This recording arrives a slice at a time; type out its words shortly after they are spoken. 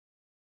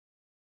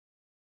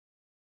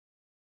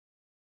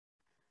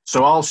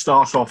So I'll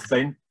start off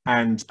then,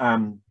 and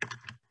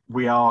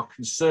we are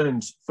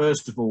concerned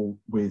first of all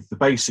with the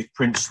basic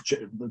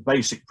principle, the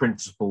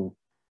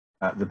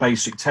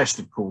basic test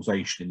of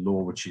causation in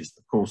law, which is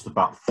of course the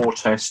but-for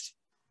test,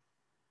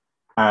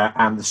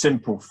 and the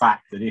simple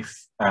fact that if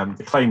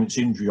the claimant's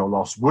injury or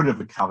loss would have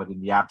recovered in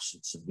the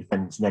absence of the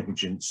defendant's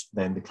negligence,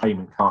 then the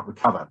claimant can't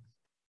recover.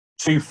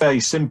 Two very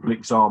simple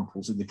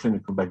examples in the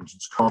clinical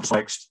negligence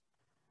context.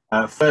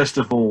 First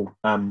of all,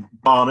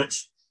 Barnett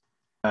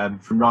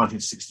from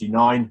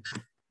 1969.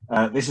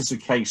 This is a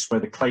case where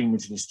the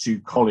claimant and his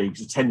two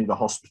colleagues attended a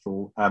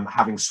hospital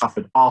having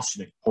suffered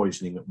arsenic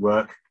poisoning at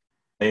work.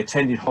 They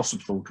attended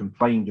hospital,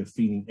 complained of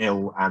feeling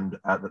ill and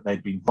that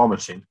they'd been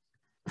vomiting.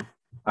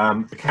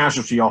 The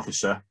casualty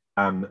officer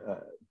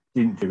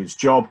didn't do his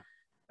job,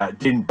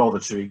 didn't bother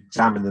to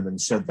examine them and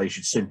said they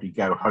should simply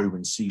go home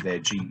and see their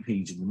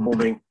GPs in the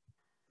morning.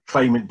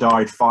 Claimant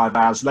died 5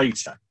 hours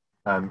later.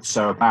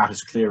 So about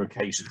as clear a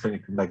case of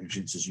clinical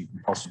negligence as you can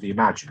possibly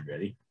imagine,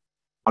 really.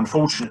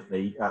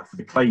 Unfortunately, for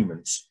the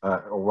claimants,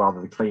 or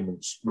rather the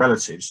claimant's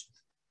relatives,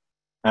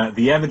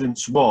 the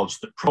evidence was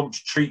that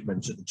prompt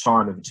treatment at the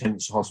time of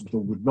attendance to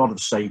hospital would not have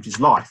saved his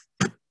life,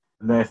 and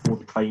therefore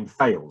the claim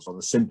fails on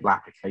the simple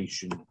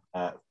application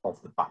of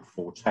the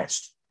but-for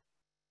test.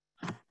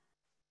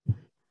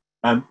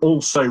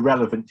 Also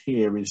relevant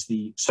here is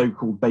the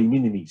so-called de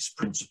minimis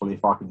principle,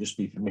 if I can just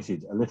be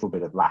permitted a little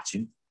bit of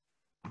Latin.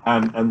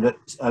 And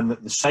that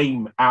the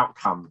same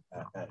outcome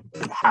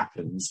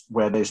happens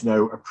where there's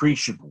no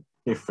appreciable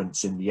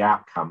difference in the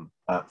outcome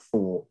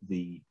for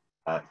the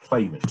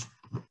claimant.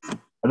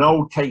 An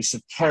old case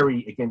of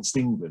Kerry against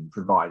England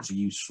provides a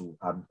useful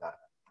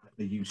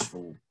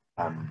example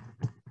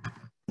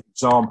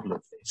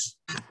of this.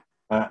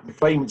 The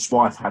claimant's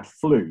wife had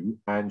flu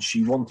and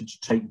she wanted to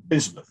take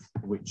bismuth,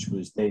 which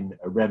was then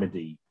a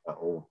remedy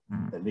or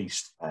at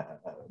least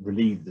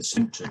relieve the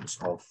symptoms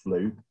of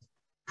flu.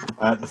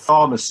 The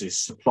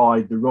pharmacist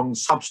supplied the wrong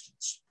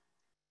substance.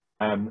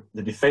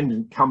 The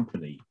defendant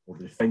company or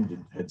the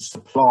defendant had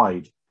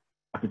supplied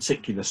a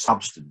particular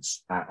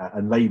substance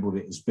and labelled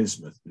it as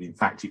bismuth, but in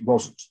fact it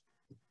wasn't.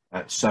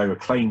 So a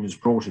claim was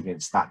brought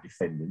against that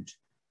defendant,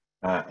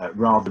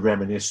 rather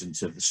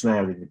reminiscent of the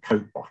snail in the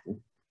Coke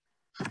bottle.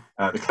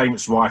 The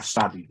claimant's wife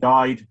sadly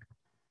died,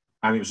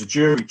 and it was a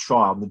jury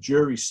trial, and the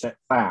jury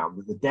found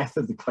that the death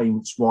of the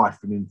claimant's wife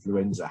from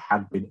influenza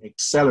had been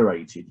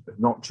accelerated, but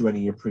not to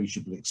any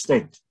appreciable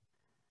extent.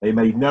 They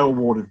made no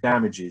award of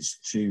damages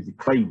to the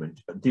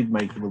claimant, but did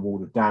make an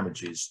award of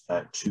damages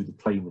to the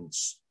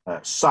claimant's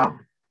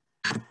son.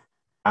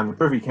 And the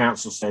Privy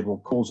Council said,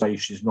 well,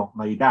 causation is not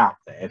made out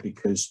there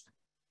because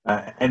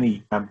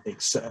any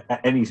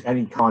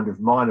kind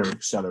of minor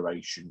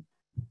acceleration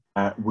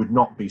would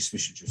not be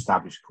sufficient to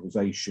establish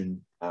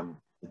causation.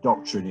 The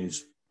doctrine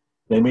is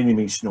de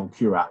minimis non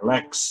curat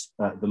lex.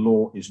 The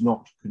law is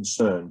not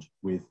concerned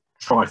with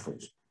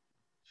trifles.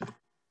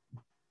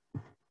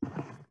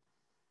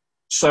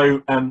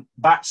 So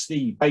that's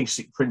the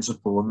basic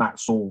principle, and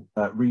that's all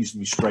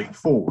reasonably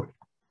straightforward.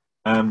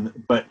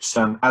 But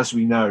as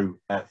we know,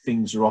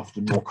 things are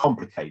often more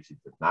complicated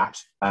than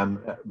that.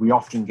 We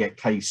often get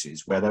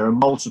cases where there are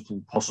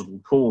multiple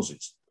possible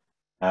causes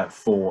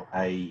for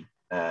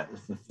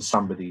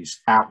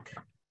somebody's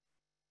outcome.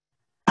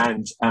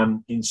 And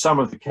in some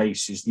of the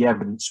cases, the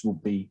evidence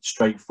will be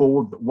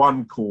straightforward that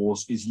one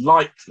cause is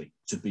likely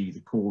to be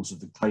the cause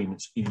of the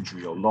claimant's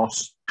injury or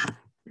loss. For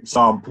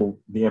example,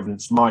 the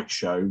evidence might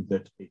show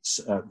that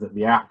that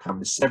the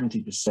outcome is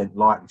 70%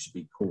 likely to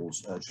be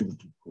attributed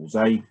to cause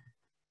A,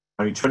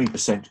 only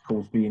 20% to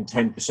cause B, and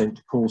 10%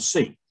 to cause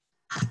C.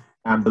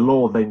 And the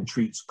law then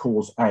treats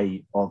cause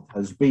A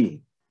as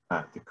being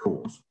the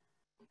cause.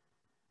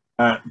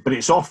 But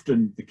it's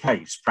often the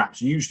case,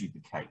 perhaps usually the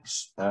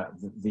case, that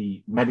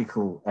the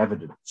medical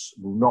evidence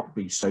will not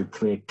be so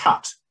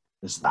clear-cut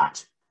as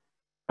that,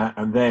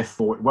 and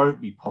therefore it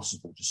won't be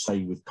possible to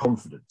say with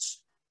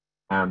confidence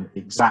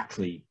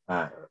exactly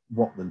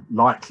what the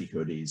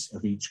likelihood is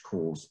of each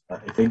cause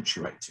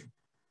eventuating.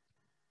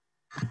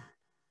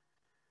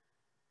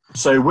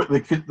 So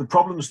the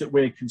problems that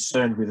we're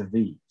concerned with are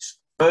these.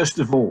 First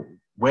of all,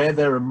 where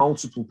there are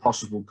multiple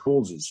possible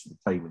causes for the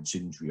claimant's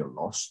injury or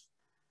loss,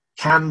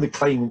 can the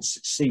claimant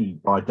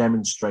succeed by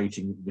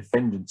demonstrating that the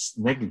defendant's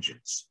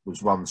negligence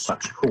was one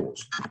such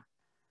cause?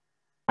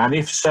 And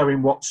if so,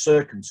 in what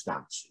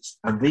circumstances?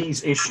 And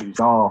these issues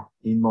are,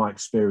 in my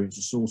experience,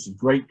 a source of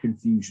great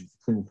confusion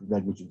for clinical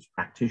negligence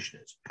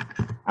practitioners.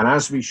 And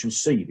as we shall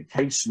see, the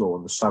case law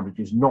on the subject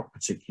is not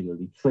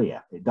particularly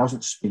clear. It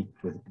doesn't speak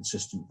with a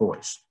consistent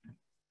voice.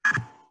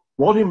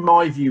 What, in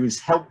my view, is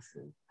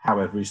helpful,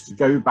 however, is to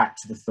go back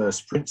to the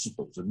first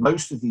principles. And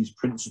most of these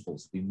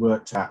principles have been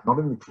worked out not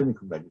in the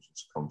clinical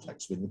negligence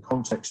context, but in the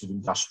context of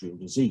industrial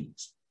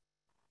disease.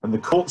 And the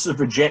courts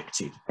have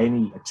rejected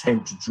any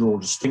attempt to draw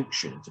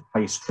distinction and to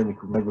place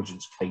clinical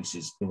negligence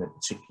cases in a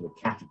particular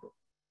category.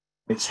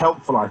 It's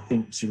helpful, I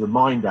think, to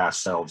remind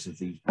ourselves of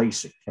these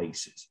basic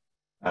cases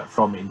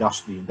from the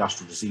industrial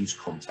disease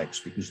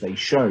context, because they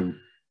show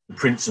the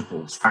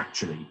principles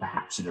factually,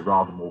 perhaps in a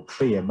rather more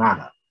clear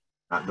manner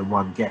than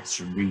one gets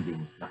from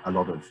reading a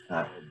lot of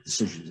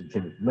decisions in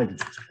clinical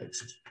negligence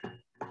cases.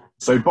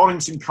 So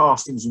Bonington,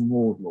 Castings and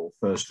Wardlaw,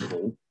 first of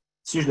all,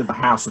 decision of the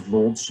House of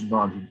Lords from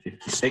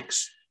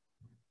 1956.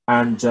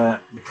 And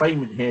the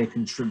claimant here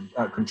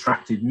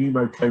contracted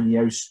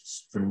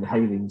pneumoconiosis from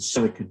inhaling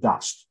silica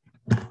dust.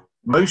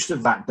 Most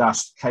of that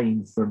dust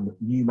came from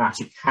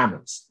pneumatic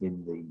hammers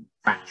in the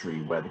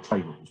factory where the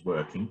claimant was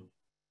working.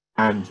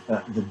 And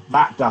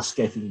that dust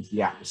getting into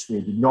the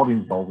atmosphere did not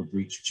involve a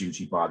breach of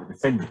duty by the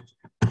defendant.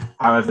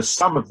 However,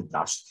 some of the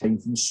dust came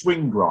from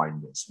swing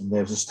grinders, and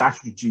there was a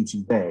statutory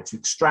duty there to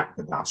extract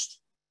the dust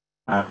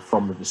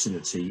from the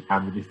vicinity,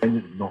 and the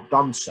defendant had not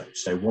done so,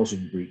 so was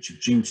in breach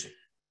of duty.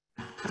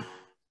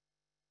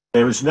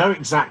 There was no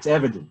exact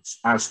evidence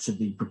as to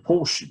the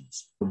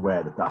proportions from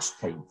where the dust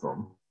came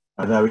from,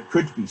 although it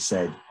could be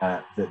said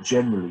that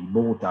generally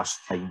more dust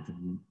came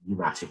from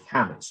pneumatic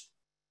hammers.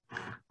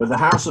 But the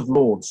House of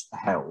Lords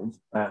held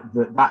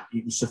that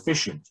it was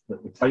sufficient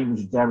that the claimant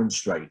had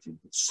demonstrated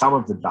that some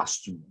of the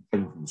dust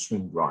came from the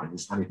swing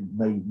grinders and it had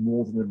made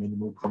more than a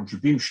minimal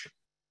contribution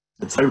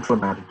to the total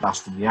amount of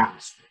dust in the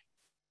atmosphere.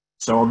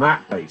 So on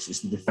that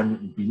basis, the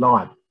defendant would be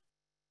liable.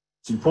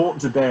 It's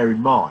important to bear in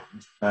mind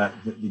that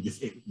the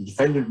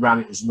defendant ran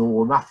it as an all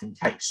or nothing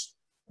case.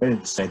 The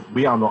defendant said,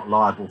 we are not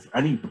liable for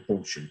any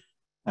proportion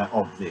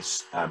of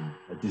this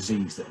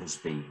disease that has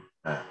been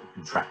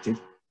contracted.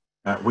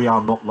 We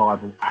are not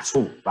liable at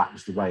all. That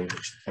was the way in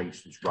which the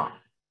case was run.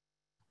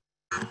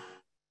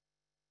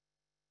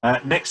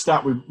 Next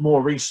up,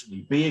 more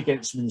recently, B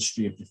against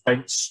Ministry of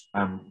Defence,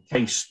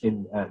 case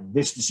in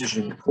this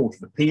decision in the Court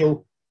of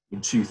Appeal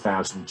in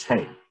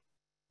 2010.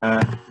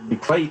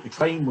 The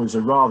claim was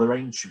a rather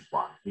ancient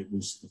one. It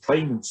was the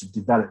claimants had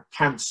developed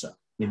cancer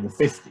in the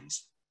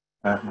 50s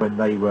when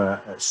they were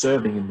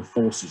serving in the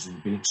forces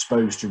and been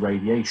exposed to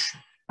radiation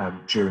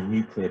during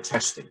nuclear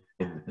testing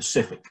in the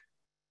Pacific.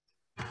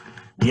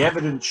 The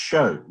evidence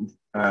showed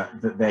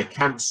that their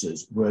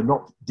cancers were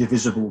not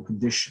divisible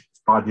conditions.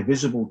 By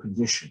divisible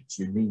conditions,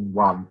 we mean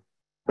one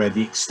where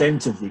the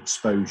extent of the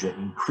exposure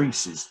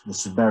increases the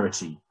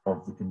severity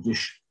of the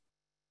condition.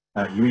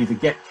 You either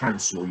get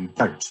cancer or you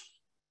don't.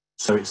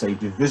 So it's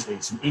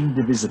an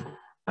indivisible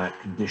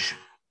condition.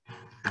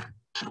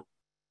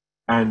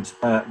 And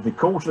the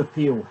Court of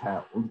Appeal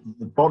held that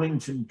the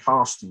Bonington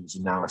Castings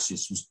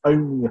analysis was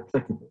only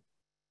applicable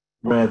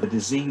where the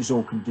disease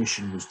or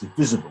condition was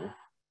divisible,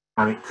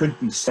 and it could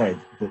be said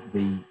that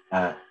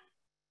the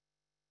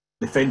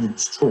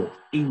defendant's tort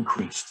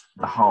increased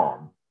the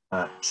harm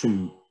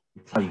to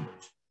the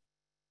claimant,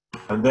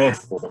 and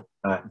therefore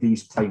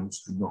these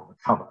claimants could not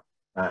recover.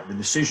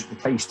 The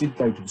case did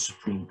go to the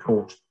Supreme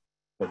Court,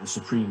 but the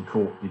Supreme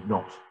Court did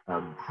not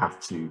have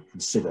to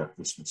consider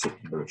this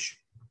particular issue.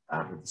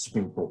 The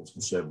Supreme Court was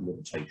concerned with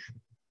limitation.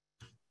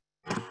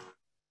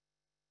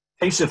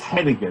 Case of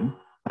Hennigan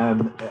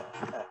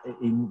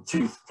in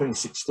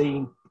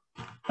 2016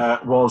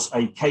 was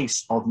a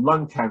case of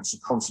lung cancer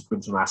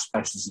consequent on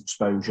asbestos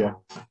exposure.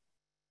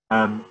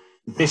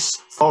 This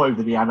followed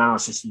the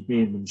analysis of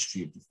the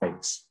Ministry of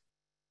Defence,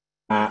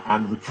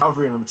 and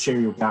recovery on a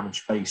material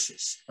damage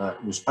basis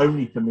was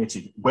only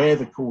permitted where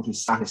the court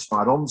is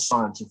satisfied on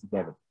scientific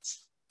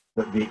evidence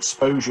that the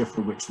exposure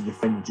for which the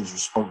defendant is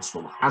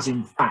responsible has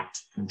in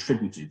fact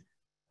contributed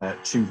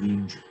to the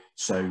injury.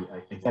 So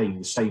again,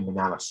 the same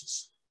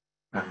analysis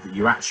that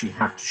you actually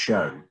have to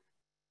show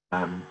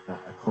a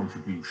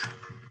contribution.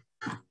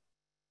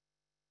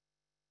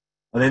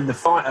 And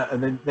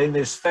then then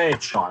there's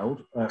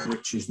Fairchild,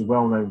 which is the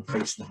well-known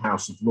case in the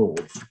House of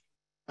Lords,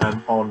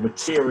 on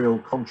material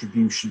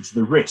contribution to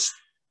the risk.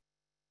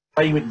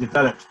 Claimant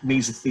developed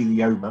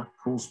mesothelioma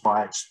caused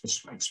by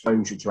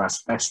exposure to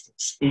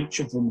asbestos.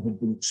 Each of them had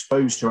been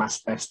exposed to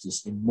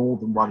asbestos in more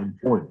than one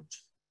employment,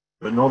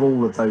 but not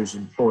all of those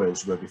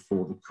employers were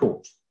before the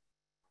court.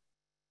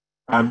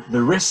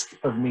 The risk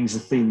of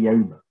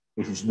mesothelioma,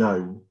 it is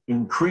known,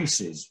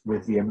 increases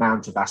with the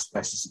amount of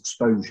asbestos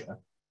exposure,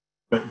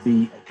 but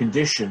the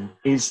condition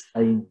is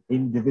an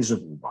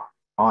indivisible one,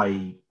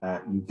 i.e.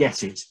 you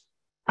get it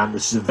and the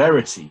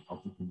severity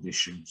of the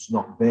condition does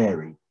not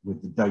vary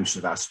with the dose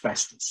of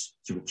asbestos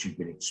to which you've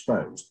been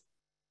exposed.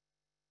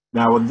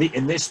 Now,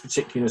 in this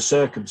particular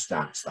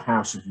circumstance, the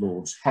House of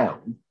Lords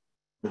held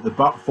that the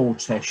but-for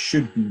test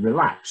should be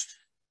relaxed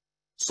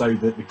so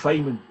that the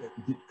claimant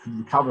could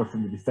recover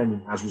from the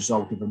defendant as a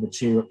result of a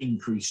material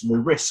increase in the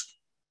risk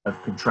of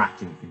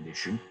contracting a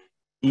condition,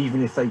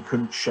 even if they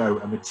couldn't show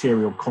a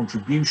material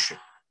contribution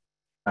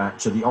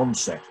to the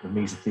onset of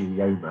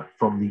mesothelioma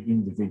from the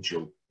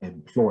individual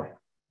employer.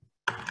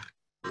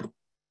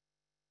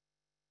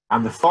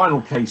 And the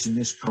final case in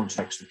this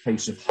context, the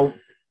case of Holt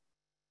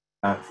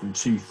from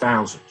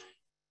 2000.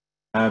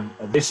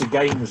 This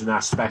again was an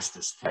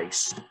asbestos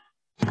case,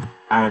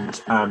 and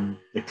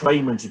the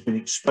claimant had been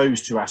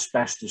exposed to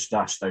asbestos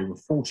dust over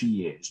 40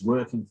 years,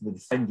 working for the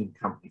defendant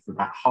company for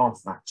about half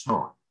that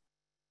time.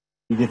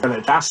 He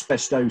developed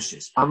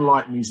asbestosis.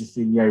 Unlike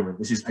mesothelioma,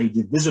 this is a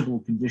divisible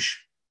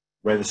condition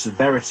where the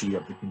severity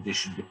of the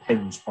condition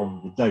depends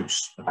on the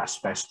dose of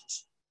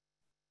asbestos.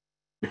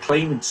 The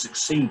claimant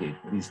succeeded,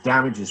 but his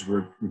damages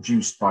were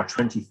reduced by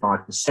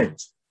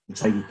 25% to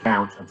take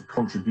account of the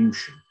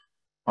contribution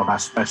of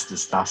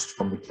asbestos dust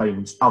from the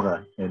claimant's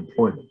other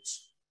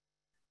employments.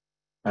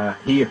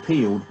 He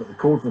appealed, but the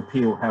Court of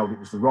Appeal held it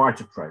was the right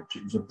approach.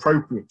 It was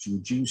appropriate to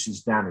reduce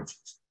his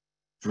damages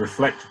to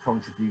reflect a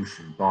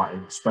contribution by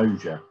an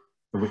exposure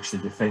for which the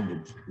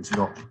defendant is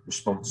not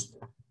responsible.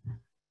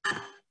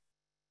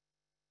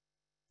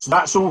 So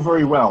that's all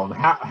very well. And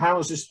how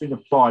has this been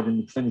applied in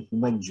the clinical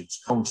negligence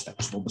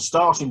context? Well, the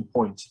starting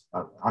point,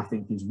 I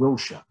think, is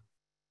Wiltshire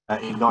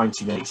in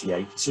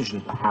 1988, decision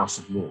of the House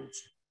of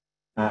Lords.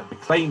 The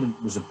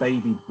claimant was a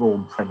baby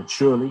born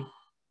prematurely.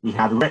 He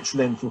had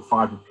retrolental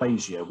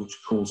fibroplasia, which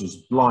causes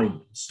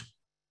blindness.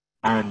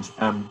 And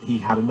he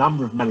had a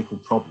number of medical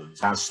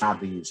problems, as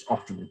sadly is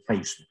often the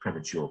case with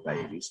premature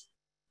babies.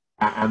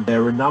 And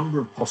there are a number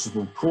of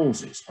possible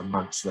causes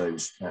amongst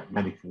those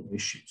medical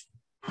issues.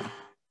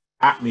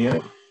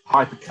 Apnea,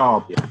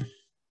 hypercarbia,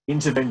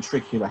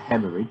 interventricular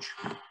hemorrhage,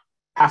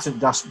 patent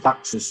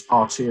ductus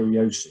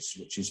arteriosus,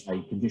 which is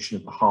a condition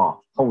of the heart,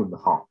 hole in the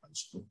heart,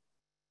 basically.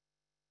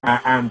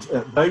 And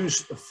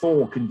those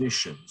four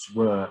conditions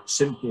were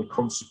simply a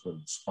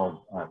consequence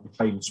of the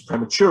claimant's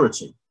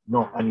prematurity,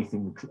 not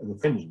anything the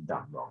defendant had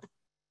done wrong.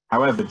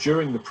 However,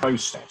 during the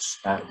process,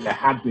 there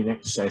had been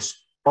excess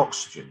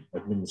oxygen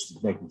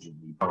administered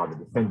negligently by the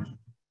defendant.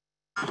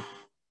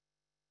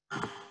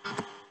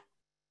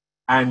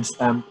 And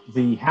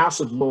the House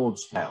of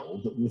Lords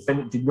held that the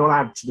defendant did not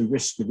add to the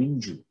risk of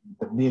injury,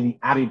 but merely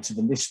added to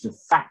the list of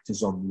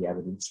factors on the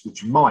evidence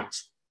which might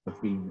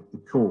have been the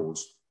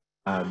cause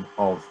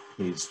of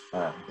his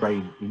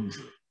brain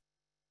injury.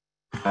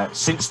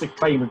 Since the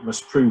claimant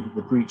must prove that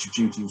the breach of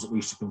duty was at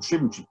least a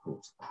contributory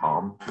cause of the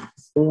harm,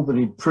 all that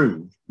it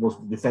proved was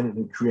the defendant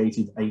had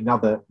created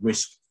another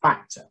risk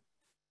factor.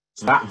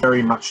 So that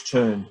very much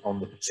turned on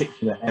the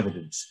particular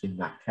evidence in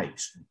that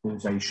case, and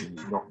causation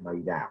was not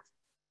made out.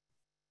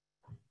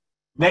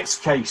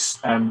 Next case,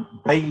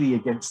 Bailey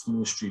against the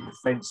Ministry of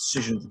Defence,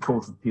 decision of the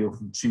Court of Appeal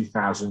from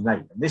 2008.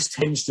 And this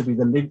tends to be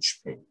the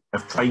linchpin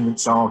of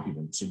claimants'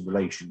 arguments in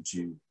relation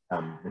to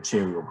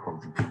material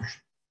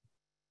contribution.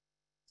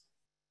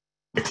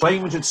 The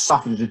claimant had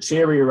suffered a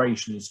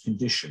deterioration in his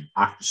condition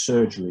after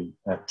surgery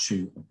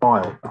to a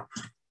bile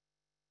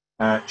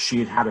duct. She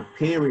had had a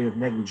period of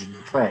negligent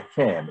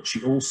care, but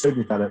she also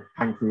developed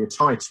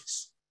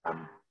pancreatitis,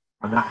 and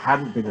that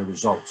hadn't been a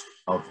result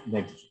of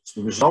negligence.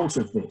 The result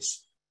of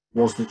this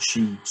was that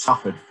she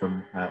suffered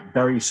from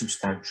very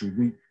substantial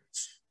weakness.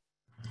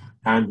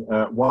 And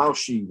while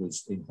she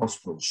was in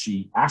hospital,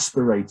 she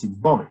aspirated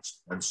vomit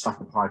and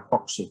suffered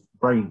hypoxic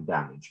brain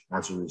damage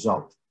as a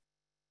result.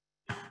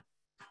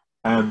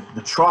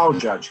 The trial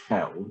judge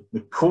held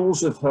the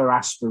cause of her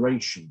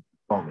aspiration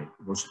vomit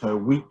was her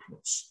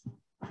weakness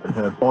and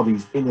her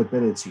body's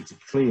inability to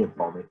clear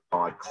vomit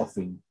by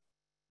coughing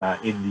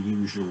in the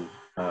usual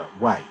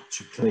way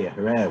to clear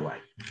her airway.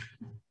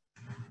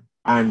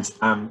 And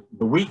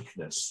the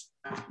weakness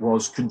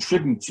was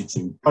contributed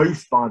to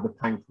both by the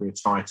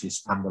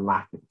pancreatitis and the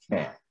lack of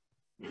care.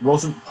 It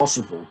wasn't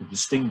possible to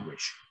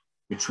distinguish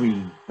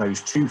between those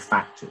two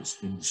factors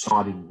in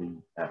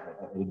deciding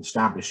in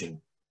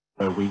establishing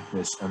her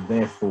weakness, and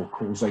therefore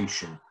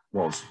causation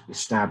was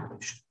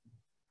established.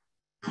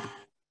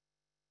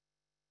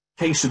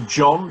 Case of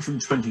John from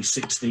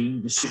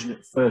 2016, decision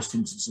at first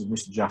instance of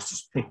Mr.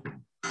 Justice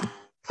Picking.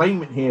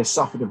 Claimant here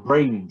suffered a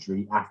brain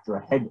injury after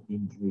a head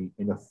injury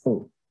in a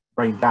fall,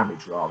 brain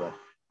damage rather,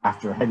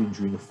 after a head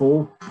injury in a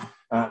fall.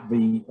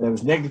 There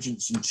was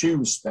negligence in two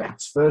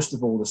respects. First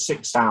of all, a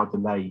 6-hour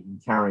delay in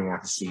carrying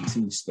out a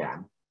CT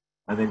scan,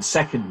 and then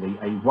secondly,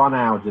 a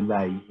 1-hour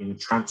delay in a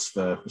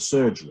transfer for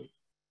surgery.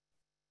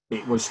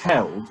 It was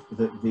held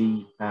that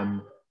the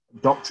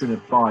doctrine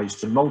applies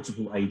to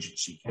multiple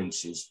agency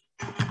cases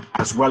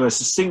as well as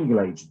to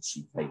single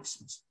agency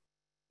cases.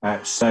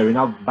 So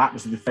that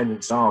was the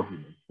defendant's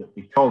argument, that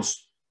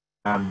because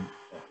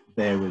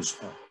there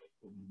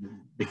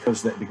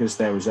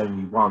was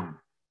only one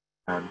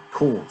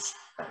cause,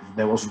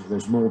 there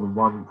was more than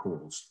one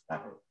cause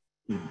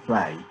in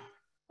play,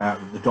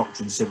 the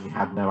doctrine simply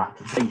had no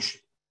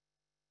application.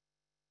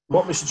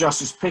 What Mr.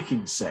 Justice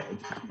Picking said,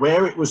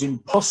 where it was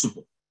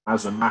impossible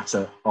as a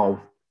matter of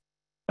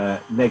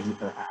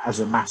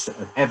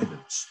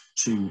evidence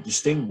to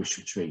distinguish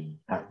between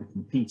the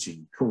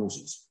competing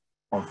causes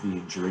of the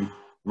injury,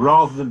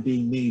 rather than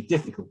being merely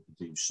difficult to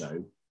do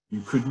so,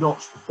 you could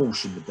not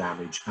apportion the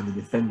damage and the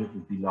defendant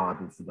would be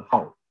liable for the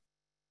whole.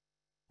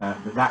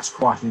 But that's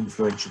quite an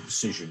influential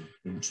decision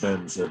in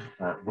terms of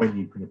when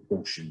you can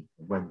apportion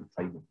and when the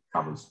claimant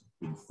covers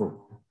in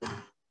full.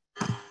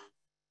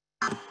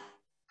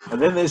 And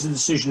then there's the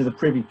decision of the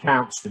Privy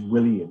Council in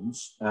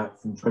Williams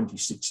from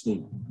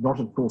 2016, not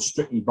of course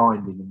strictly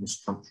binding in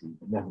this country,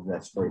 but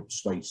nevertheless very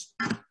persuasive.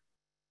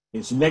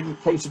 It's a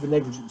case of a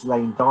negligent delay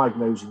in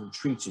diagnosing and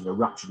treating a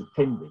ruptured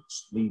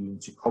appendix, leading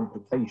to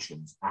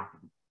complications after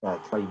the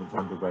claimant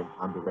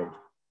underwent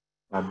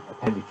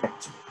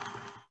appendicectomy.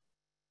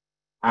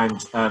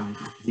 And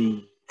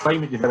the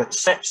claimant developed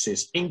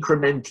sepsis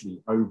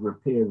incrementally over a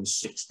period of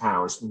 6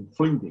 hours,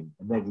 including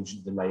a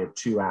negligent delay of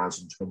 2 hours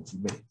and 20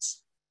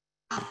 minutes.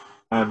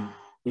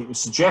 It was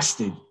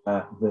suggested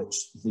that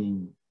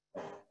the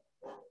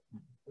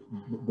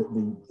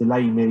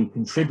delay merely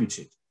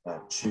contributed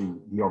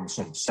to the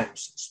onset of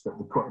sepsis,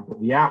 but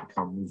the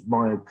outcome was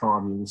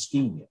myocardial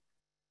ischemia,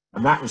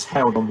 and that was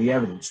held on the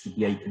evidence to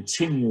be a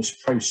continuous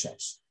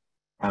process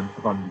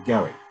of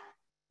undergoing.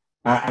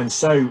 And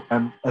so,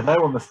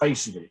 although on the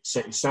face of it,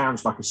 it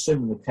sounds like a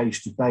similar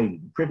case to Bailey,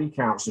 the Privy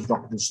Council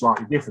adopted a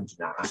slightly different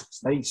analysis.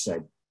 They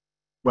said,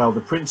 well, the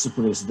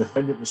principle is the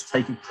defendant must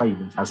take a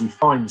claimant as he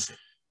finds him.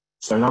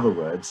 So, in other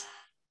words,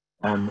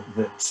 that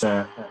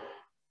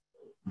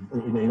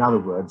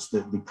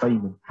the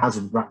claimant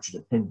hasn't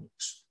ruptured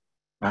appendix,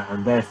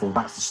 and therefore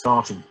that's the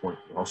starting point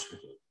for the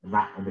hospital,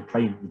 and the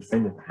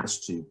defendant has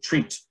to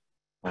treat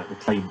the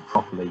claimant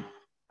properly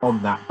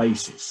on that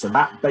basis. So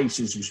that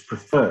basis was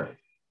preferred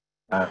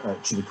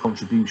to the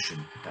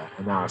contribution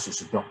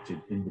analysis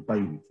adopted in the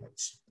Bailey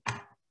case.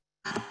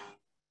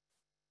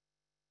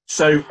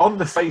 So on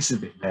the face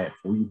of it,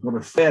 therefore, you've got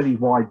a fairly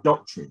wide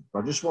doctrine. But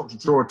I just want to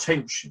draw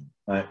attention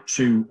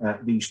to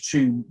these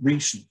two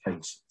recent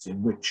cases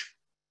in which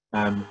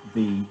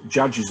the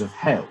judges have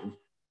held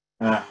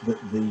that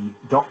the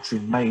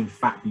doctrine may in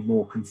fact be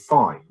more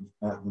confined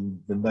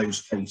than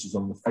those cases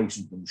on the face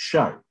of them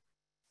show.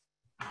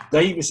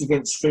 Davis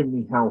against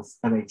Frimley Health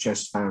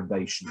NHS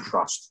Foundation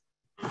Trust.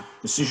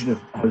 Decision of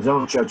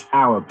Horizontal Judge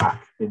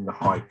Auerbach in the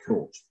High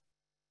Court.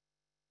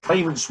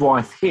 Claimant's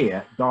wife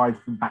here died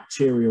from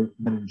bacterial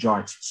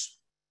meningitis.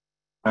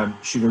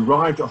 She'd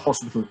arrived at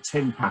hospital at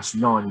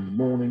 9:10 in the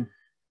morning.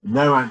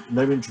 No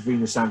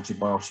intravenous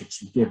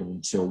antibiotics were given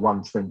until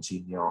 1:20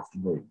 in the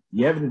afternoon.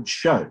 The evidence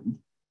showed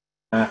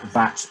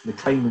that the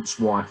claimant's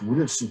wife would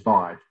have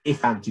survived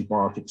if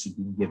antibiotics had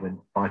been given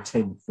by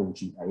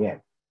 10:40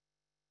 a.m.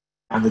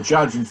 And the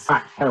judge, in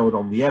fact, held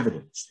on the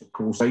evidence that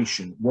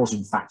causation was,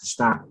 in fact,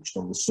 established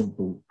on the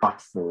simple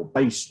but-for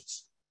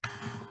basis.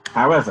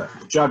 However,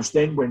 the judge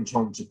then went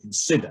on to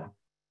consider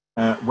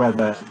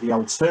whether the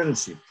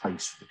alternative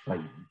case for the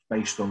claimant,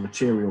 based on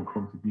material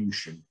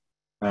contribution,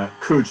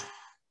 could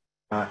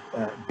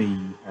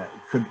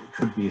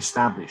be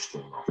established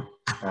or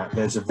not.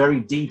 There's a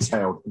very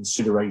detailed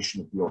consideration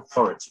of the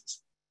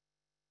authorities,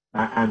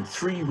 and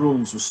three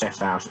rules were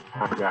set out at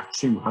paragraph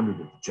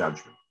 200 of the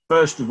judgment.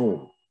 First of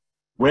all,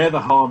 where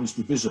the harm is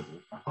divisible,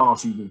 a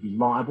party will be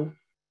liable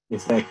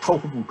if their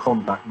culpable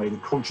conduct made a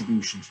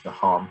contribution to the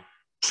harm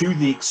to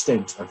the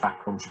extent of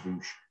that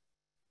contribution.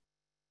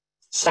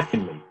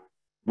 Secondly,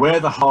 where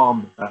the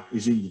harm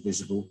is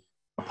indivisible,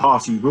 a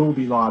party will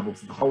be liable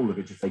for the whole of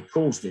it if they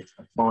caused it,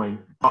 applying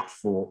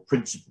but-for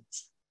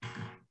principles.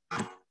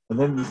 And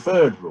then the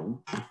third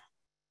rule,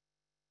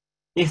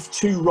 if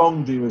two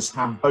wrongdoers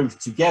have both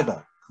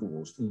together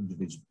caused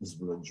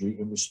indivisible injury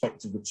in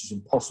respect of which is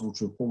impossible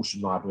to apportion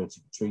liability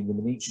between them,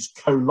 and each is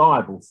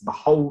co-liable for the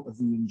whole of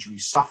the injury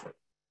suffered.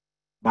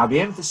 Now,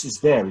 the emphasis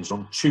there is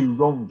on two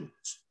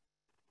wrongdoers,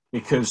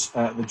 because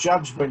the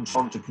judge went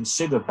on to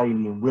consider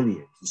Bailey and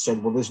Williams and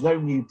said, well, there's no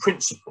new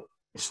principle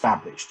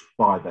established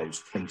by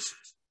those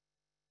cases,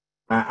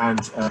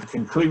 and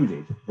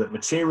concluded that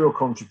material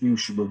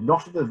contribution would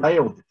not have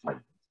availed the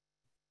claimant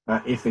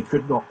if they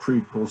could not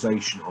prove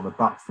causation on a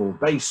but-for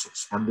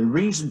basis. And the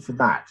reason for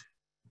that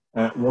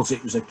was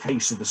it was a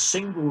case of a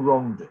single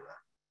wrongdoer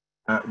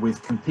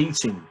with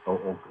competing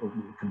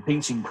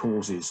competing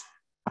causes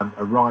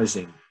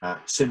arising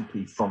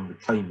simply from the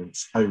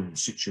claimant's own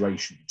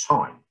situation at the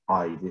time,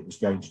 i.e. it was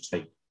going to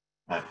take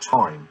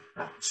time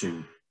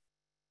to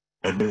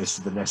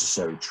administer the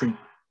necessary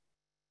treatment.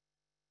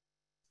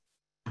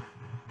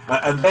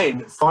 And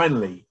then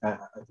finally,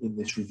 in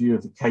this review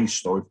of the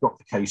case law, we've got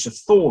the case of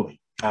Thorley,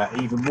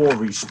 even more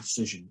recent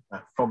decision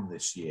from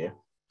this year.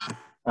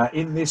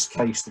 In this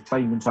case, the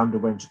claimant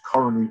underwent a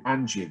coronary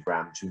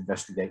angiogram to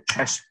investigate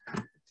chest.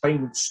 The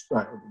claimant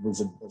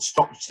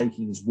stopped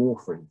taking his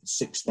warfarin for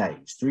 6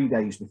 days, 3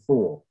 days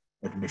before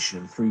admission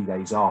and 3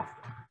 days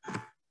after.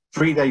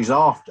 3 days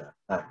after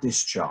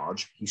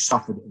discharge, he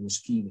suffered an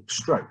ischemic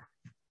stroke.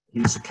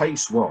 His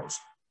case was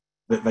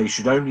that they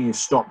should only have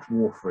stopped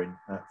warfarin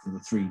for the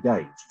 3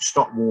 days. You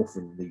stop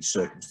warfarin in these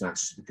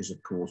circumstances because,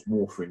 of course,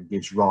 warfarin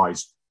gives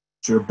rise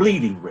to a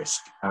bleeding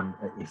risk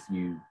if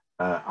you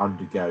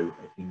undergo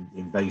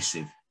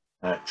invasive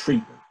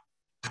treatment.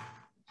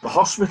 The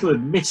hospital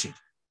admitted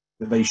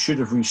that they should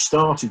have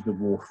restarted the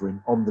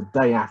warfarin on the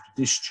day after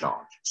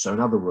discharge. So in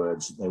other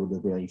words, there would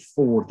have been a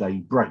 4-day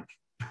break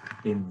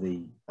in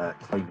the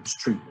claimant's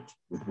treatment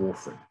with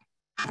warfarin.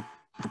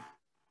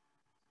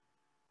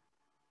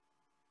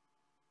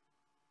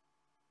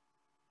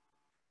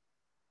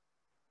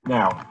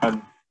 Now,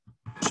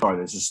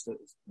 sorry,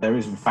 there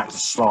is in fact a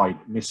slide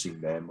missing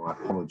there. My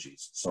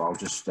apologies. So I'll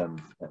just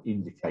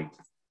indicate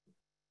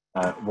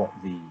what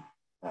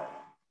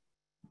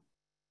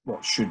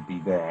should be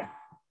there.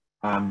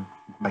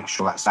 Make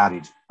sure that's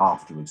added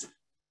afterwards.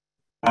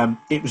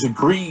 It was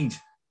agreed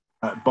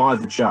by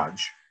the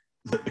judge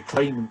that the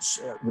claimant's,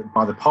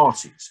 by the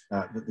parties,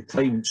 that the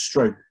claimant's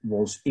stroke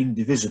was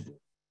indivisible.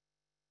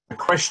 The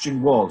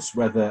question was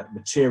whether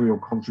material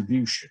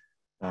contribution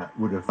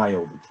would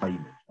avail the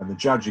claimant, and the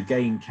judge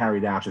again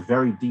carried out a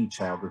very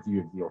detailed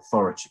review of the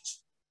authorities.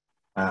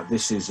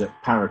 This is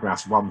at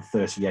paragraphs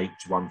 138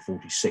 to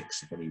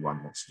 146, if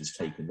anyone wants to just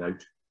take a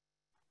note.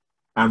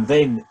 And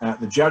then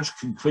the judge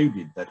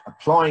concluded that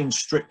applying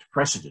strict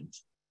precedent,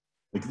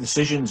 the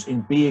decisions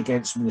in B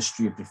against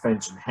Ministry of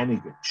Defence and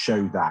Hennigan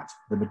show that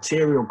the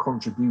material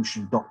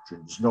contribution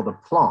doctrine does not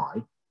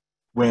apply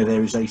where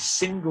there is a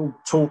single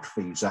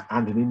tortfeasor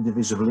and an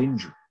indivisible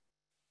injury.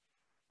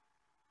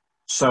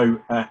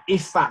 So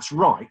if that's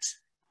right,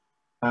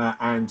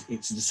 and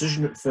it's a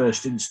decision at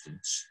first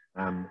instance,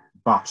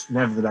 but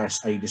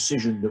nevertheless a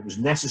decision that was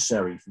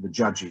necessary for the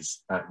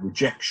judge's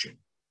rejection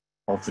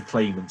of the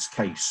claimant's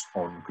case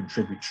on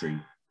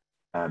contributory,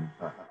 on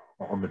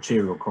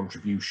material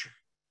contribution.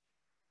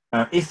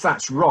 If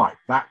that's right,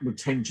 that would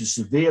tend to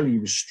severely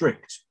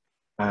restrict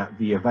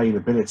the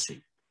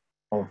availability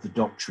of the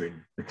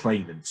doctrine, the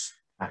claimants,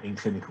 in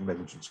clinical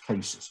negligence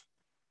cases.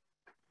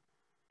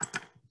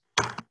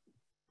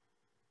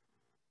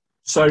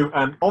 So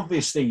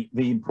obviously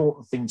the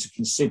important thing to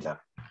consider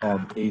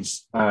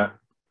is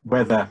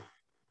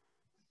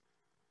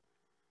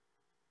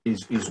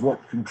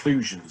what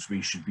conclusions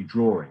we should be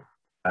drawing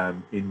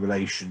in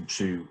relation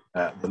to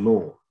the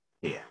law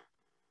here.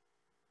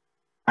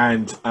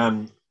 And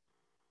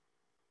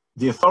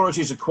the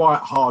authorities are quite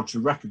hard to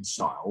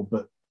reconcile,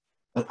 but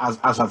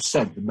as I've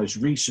said, the most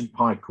recent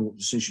High Court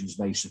decisions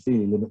may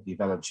severely limit the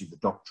availability of the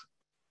doctrine.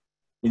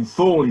 In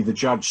Thorley, the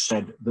judge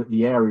said that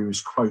the area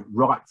is, quote,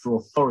 ripe for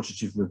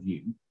authoritative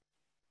review,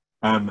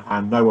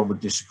 and no one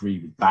would disagree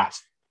with that.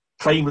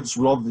 Claimants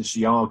will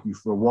obviously argue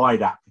for a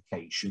wide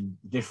application.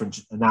 The different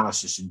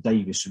analysis in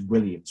Davis and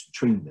Williams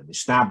between them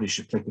establish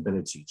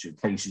applicability to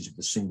cases of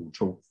the single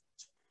tort.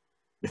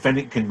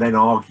 Defendant can then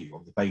argue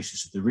on the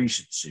basis of the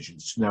recent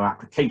decisions there's no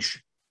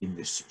application in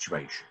this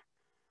situation.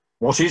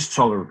 What is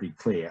tolerably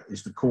clear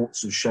is the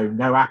courts have shown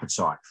no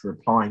appetite for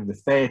applying the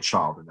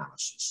Fairchild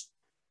analysis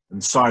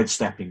and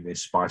sidestepping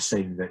this by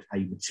saying that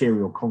a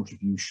material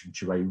contribution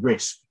to a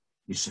risk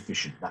is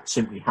sufficient. That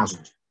simply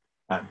hasn't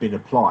been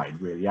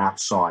applied really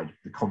outside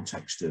the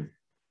context of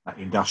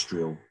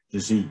industrial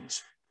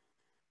disease.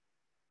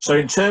 So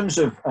in terms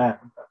of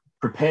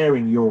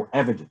preparing your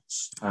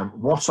evidence,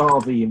 what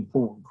are the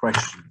important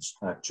questions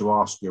to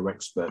ask your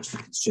experts to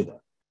consider?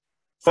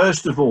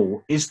 First of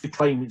all, is the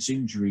claimant's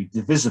injury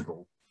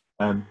divisible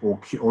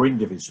or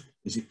indivisible?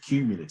 Is it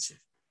cumulative?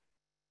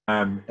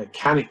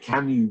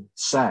 Can you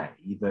say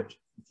that,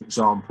 for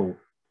example,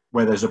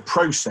 where there's a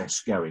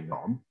process going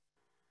on,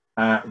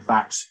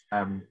 that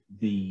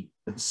the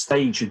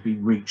stage had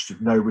been reached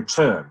of no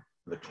return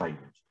for the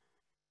claimant?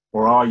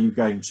 Or are you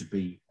going to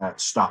be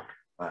stuck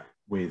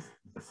with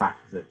the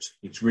fact that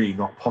it's really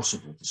not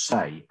possible to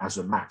say, as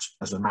a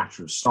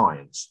matter of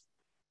science,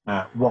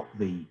 what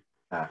the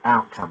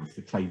outcome for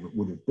the claimant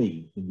would have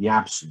been in the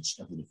absence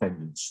of the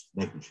defendant's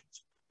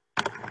negligence?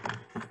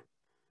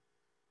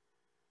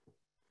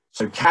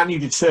 So can you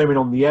determine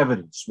on the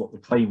evidence what the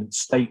claimant's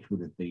state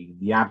would have been in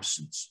the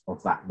absence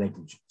of that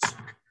negligence?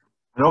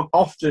 And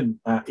often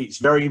it's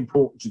very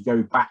important to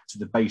go back to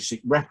the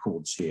basic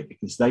records here,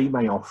 because they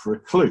may offer a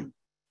clue,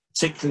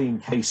 particularly in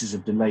cases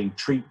of delayed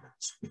treatment,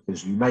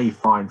 because you may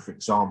find, for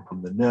example,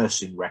 in the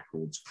nursing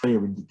records,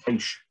 clear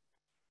indication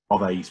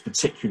of a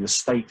particular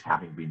state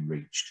having been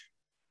reached,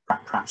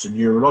 perhaps a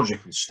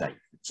neurological state,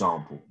 for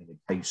example, in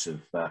a case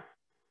of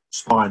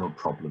spinal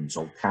problems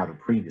or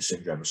Caudal-Criner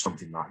syndrome or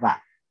something like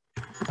that.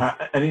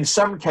 And in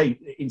some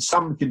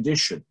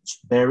conditions,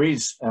 there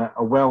is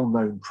a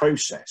well-known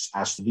process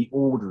as to the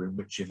order in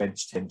which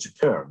events tend to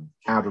occur.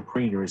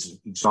 Caudal-Criner is an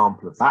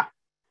example of that,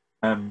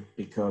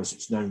 because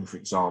it's known, for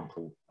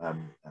example,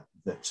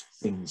 that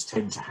things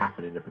tend to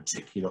happen in a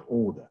particular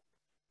order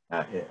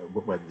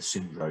when the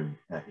syndrome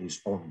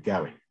is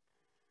ongoing.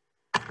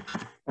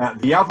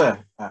 The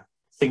other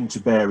thing to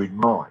bear in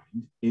mind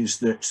is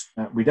that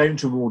we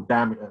don't award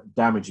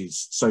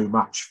damages so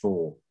much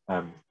for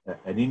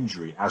an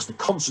injury as the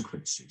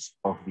consequences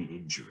of the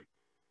injury.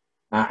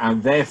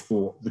 And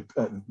therefore,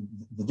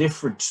 the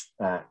different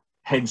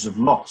heads of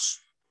loss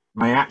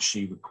may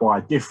actually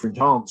require different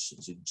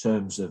answers in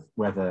terms of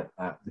whether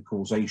the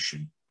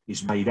causation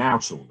is made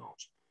out or not.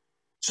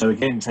 So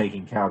again,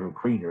 taking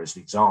Caudal-Criner as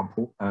an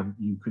example,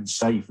 you can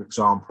say, for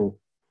example,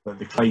 that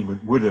the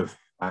claimant would have,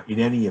 in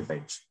any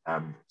event,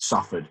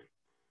 suffered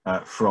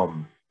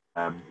from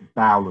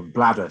bowel and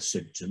bladder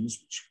symptoms,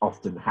 which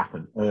often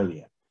happen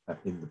earlier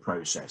in the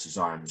process, as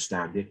I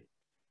understand it,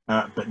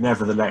 but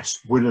nevertheless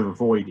would have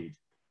avoided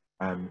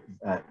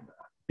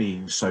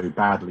being so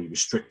badly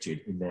restricted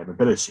in their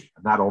mobility.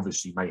 And that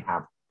obviously may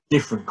have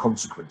different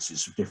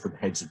consequences for different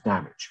heads of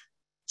damage.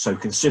 So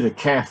consider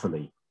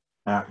carefully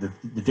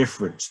the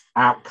different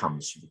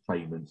outcomes for the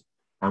claimant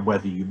and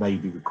whether you may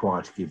be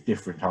required to give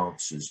different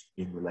answers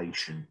in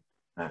relation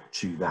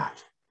to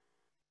that.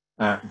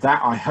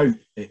 That, I hope,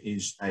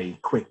 is a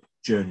quick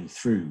journey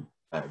through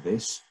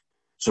this.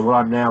 So what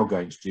I'm now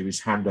going to do is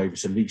hand over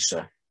to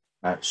Lisa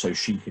so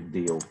she can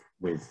deal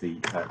with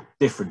the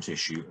different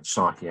issue of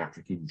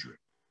psychiatric injury.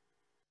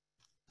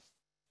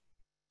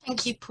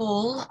 Thank you,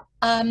 Paul.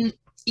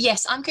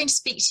 Yes, I'm going to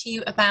speak to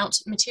you about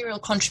material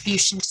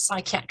contribution to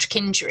psychiatric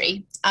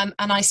injury, and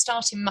I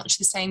start in much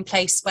the same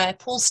place where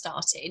Paul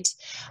started,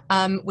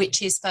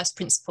 which is first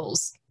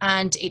principles,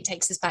 and it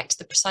takes us back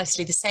to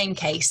precisely the same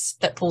case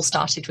that Paul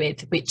started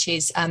with, which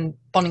is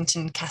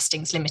Bonington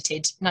Castings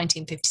Limited,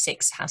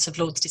 1956 House of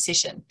Lords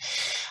decision.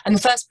 And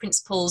the first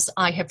principles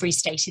I have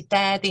restated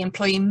there: the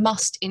employee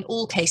must in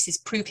all cases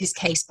prove his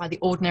case by the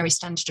ordinary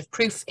standard of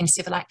proof in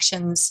civil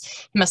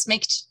actions. He must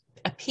make it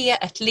appear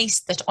at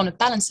least that on a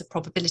balance of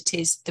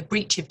probabilities the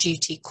breach of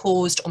duty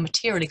caused or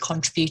materially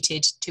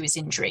contributed to his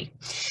injury,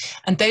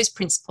 and those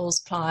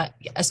principles apply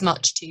as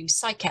much to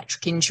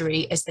psychiatric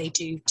injury as they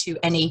do to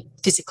any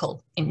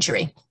physical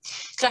injury.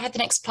 Could I have the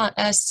next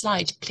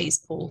slide, please,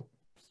 Paul?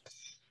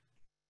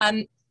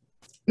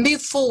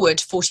 Move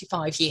forward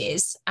 45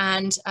 years,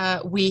 and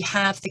we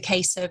have the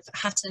case of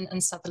Hatton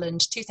and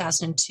Sutherland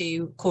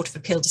 2002 Court of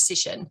Appeal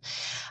decision.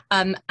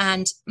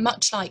 And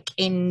much like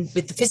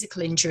with the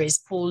physical injuries,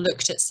 Paul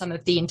looked at some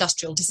of the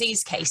industrial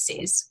disease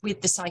cases.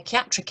 With the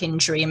psychiatric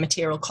injury and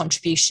material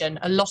contribution,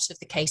 a lot of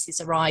the cases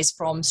arise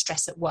from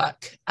stress at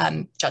work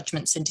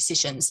judgments and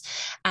decisions.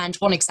 And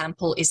one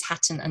example is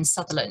Hatton and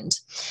Sutherland.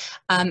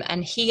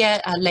 And here,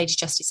 Lady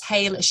Justice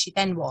Hale, as she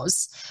then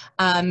was,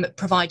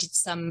 provided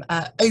some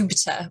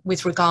obiter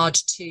with regard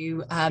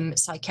to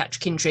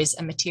psychiatric injuries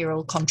and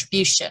material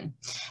contribution.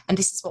 And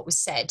this is what was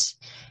said.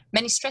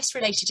 Many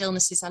stress-related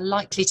illnesses are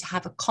likely to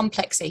have a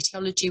complex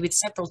etiology with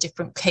several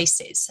different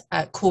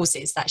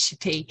causes, that should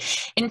be.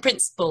 In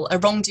principle, a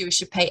wrongdoer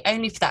should pay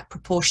only for that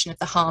proportion of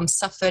the harm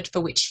suffered for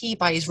which he,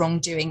 by his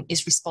wrongdoing,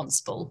 is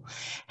responsible.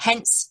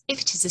 Hence, if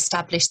it is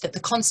established that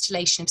the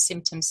constellation of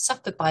symptoms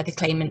suffered by the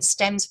claimant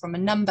stems from a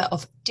number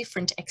of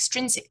different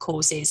extrinsic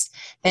causes,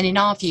 then in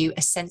our view,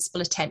 a sensible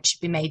attempt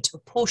should be made to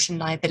apportion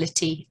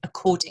liability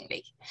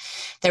accordingly.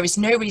 There is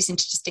no reason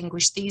to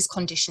distinguish these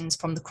conditions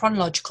from the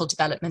chronological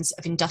developments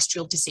of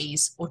industrial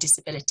disease or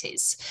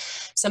disabilities.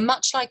 So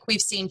much like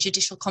we've seen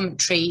judicial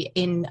commentary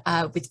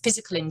with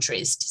physical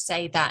injuries to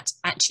say that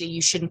actually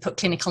you shouldn't put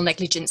clinical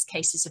negligence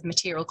cases of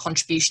material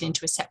contribution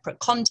into a separate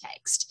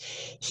context,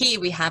 here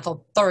we have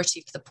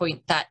authority for the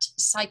point that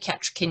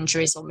psychiatric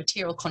injuries or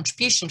material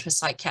contribution to a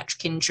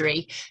psychiatric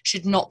injury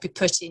should not be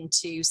put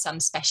into some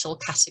special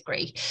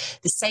category.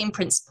 The same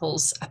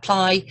principles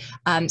apply,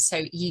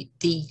 so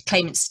the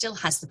claimant still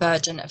has the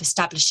burden of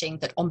establishing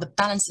that on the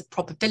balance of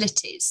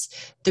probabilities,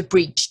 the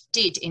breach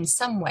did in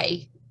some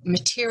way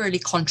materially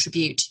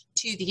contribute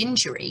to the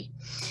injury.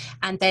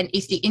 And then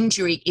if the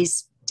injury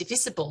is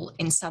divisible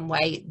in some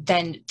way,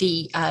 then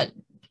the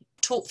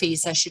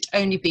tortfeasor should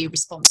only be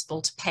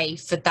responsible to pay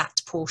for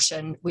that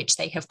portion which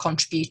they have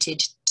contributed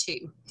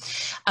to.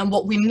 And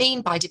what we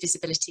mean by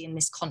divisibility in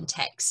this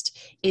context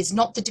is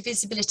not the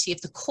divisibility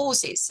of the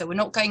causes. So we're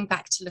not going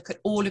back to look at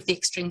all of the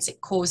extrinsic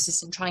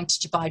causes and trying to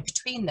divide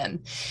between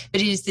them,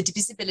 but it is the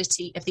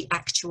divisibility of the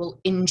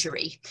actual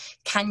injury.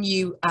 Can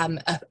you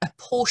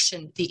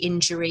apportion the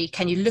injury?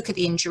 Can you look at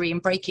the injury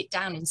and break it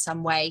down in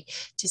some way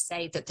to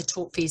say that the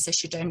tortfeasor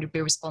should only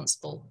be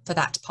responsible for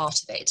that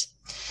part of it?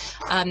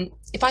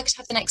 If I could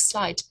have the next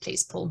slide,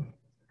 please, Paul.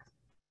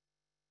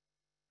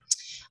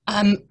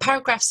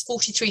 Paragraphs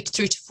 43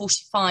 through to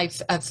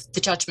 45 of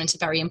the judgment are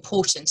very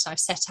important. I've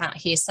set out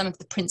here some of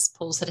the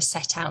principles that are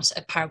set out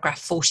at paragraph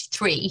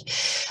 43.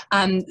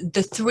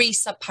 The three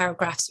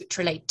subparagraphs which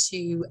relate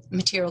to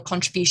material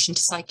contribution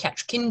to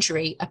psychiatric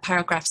injury are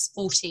paragraphs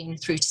 14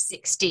 through to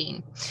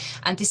 16.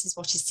 And this is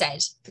what is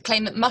said. The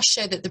claimant must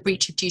show that the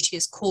breach of duty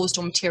has caused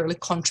or materially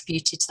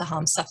contributed to the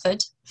harm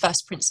suffered.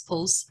 First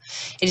principles.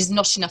 It is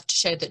not enough to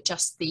show that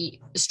just the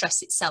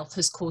stress itself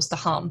has caused the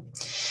harm.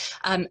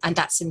 And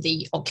that's in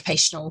the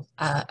occupational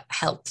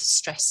health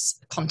stress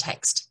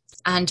context.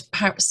 And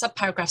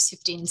subparagraphs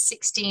 15 and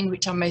 16,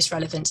 which are most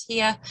relevant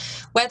here,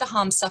 where the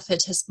harm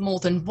suffered has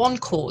more than one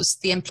cause,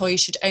 the employee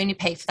should only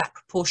pay for that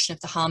proportion of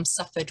the harm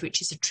suffered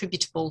which is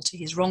attributable to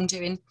his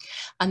wrongdoing,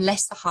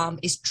 unless the harm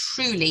is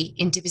truly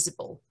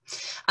indivisible.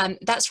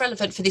 That's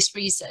relevant for this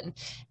reason.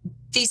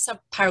 These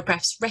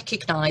subparagraphs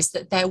recognise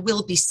that there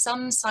will be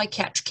some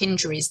psychiatric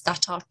injuries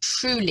that are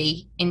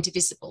truly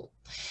indivisible,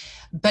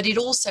 but it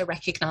also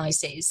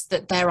recognises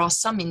that there are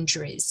some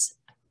injuries,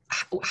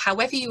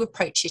 however you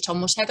approach it,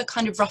 on whatever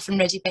kind of rough and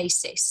ready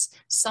basis,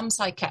 some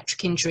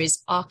psychiatric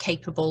injuries are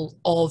capable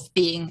of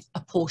being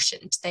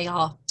apportioned. They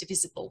are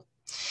divisible.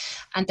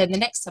 And then the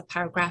next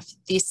subparagraph,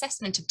 the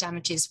assessment of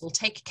damages will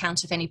take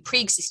account of any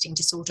pre-existing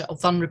disorder or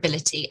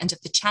vulnerability and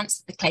of the chance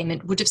that the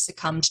claimant would have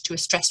succumbed to a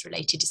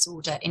stress-related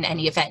disorder in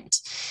any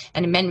event.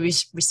 And in many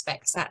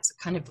respects, that's a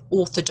kind of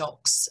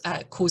orthodox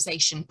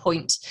causation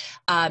point.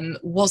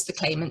 Was the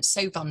claimant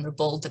so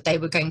vulnerable that they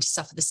were going to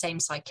suffer the same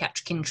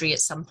psychiatric injury at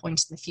some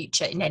point in the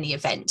future in any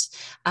event?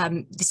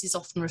 This is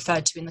often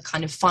referred to in the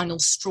kind of final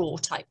straw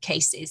type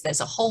cases.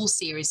 There's a whole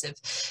series of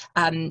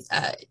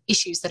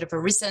issues that have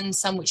arisen,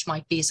 some which might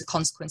might be as a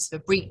consequence of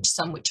a breach,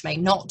 some which may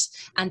not,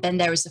 and then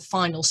there is a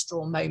final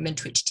straw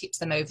moment which tips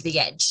them over the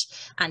edge.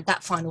 And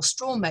that final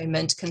straw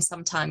moment can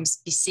sometimes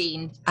be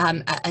seen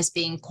as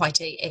being quite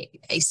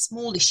a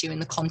small issue in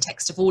the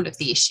context of all of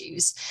the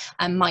issues,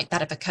 and might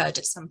that have occurred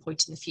at some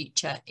point in the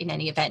future in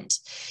any event.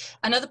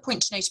 Another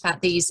point to note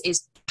about these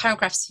is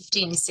paragraphs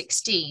 15 and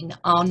 16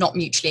 are not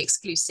mutually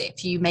exclusive.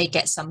 You may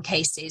get some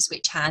cases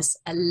which has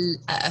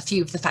a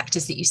few of the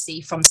factors that you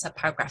see from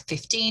subparagraph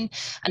 15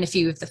 and a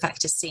few of the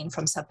factors seen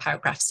from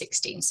subparagraph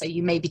 16. So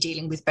you may be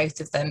dealing with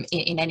both of them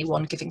in any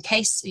one given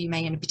case, or you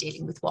may only be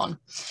dealing with one.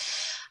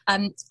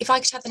 If I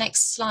could have the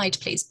next slide,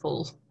 please,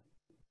 Paul.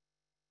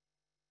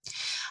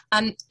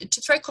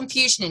 To throw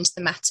confusion into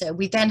the matter,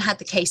 we then had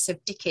the case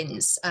of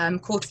Dickens,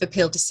 Court of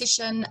Appeal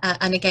decision,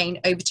 and again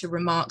over to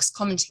remarks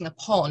commenting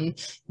upon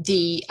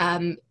the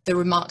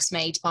remarks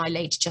made by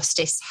Lady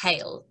Justice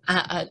Hale,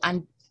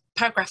 and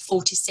paragraph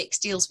 46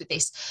 deals with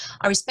this.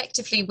 I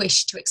respectively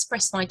wish to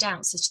express my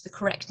doubts as to the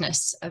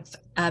correctness of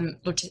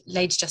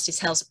Lady Justice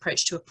Hale's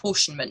approach to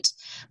apportionment.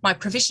 My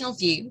provisional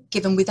view,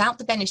 given without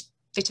the benefit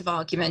of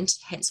argument,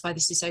 hence why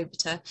this is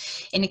obiter,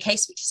 in a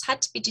case which has had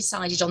to be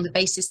decided on the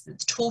basis that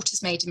the tort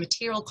has made a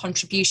material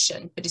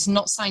contribution, but is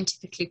not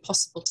scientifically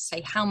possible to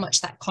say how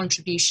much that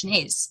contribution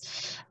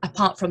is,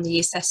 apart from the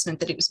assessment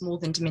that it was more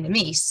than de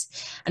minimis,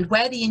 and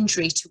where the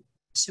injury to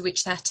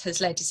which that has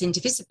led is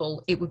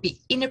indivisible, it would be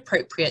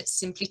inappropriate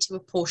simply to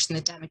apportion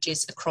the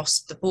damages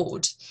across the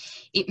board.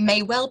 It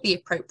may well be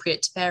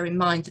appropriate to bear in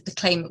mind that the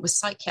claimant was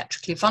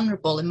psychiatrically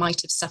vulnerable and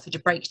might have suffered a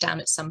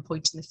breakdown at some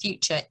point in the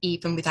future,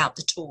 even without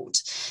the tort.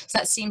 So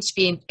that seems to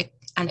be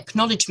an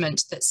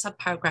acknowledgement that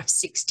subparagraph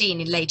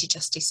 16 in Lady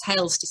Justice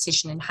Hale's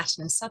decision in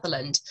Hatton and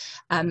Sutherland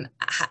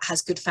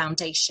has good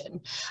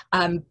foundation.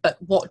 But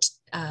what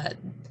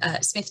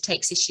Smith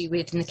takes issue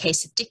with in the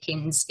case of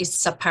Dickens is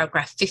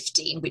subparagraph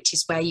 15, which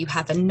is where you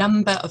have a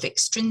number of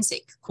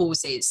extrinsic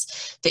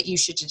causes that you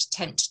should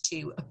attempt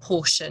to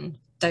apportion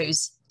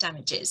those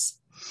damages.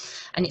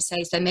 And it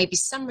says there may be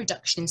some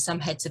reduction in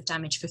some heads of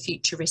damage for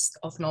future risk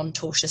of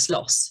non-tortious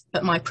loss,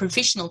 but my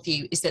provisional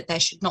view is that there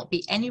should not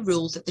be any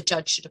rule that the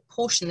judge should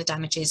apportion the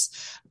damages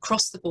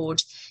across the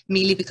board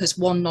merely because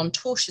one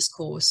non-tortious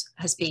cause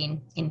has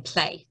been in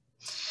play.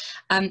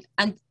 And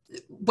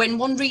when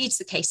one reads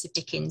the case of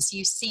Dickens,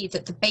 you see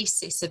that the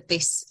basis of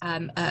this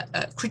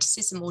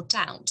criticism or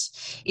doubt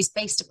is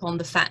based upon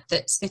the fact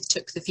that Smith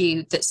took the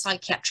view that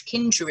psychiatric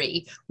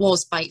injury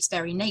was by its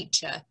very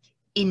nature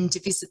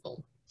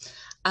indivisible.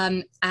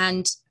 And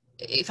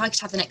if I could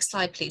have the next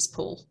slide, please,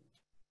 Paul.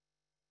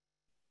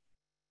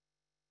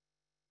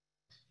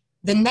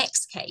 The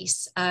next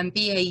case,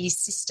 BAE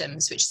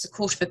Systems, which is a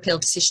Court of Appeal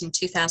decision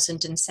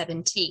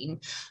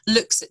 2017,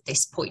 looks at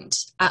this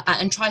point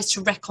and tries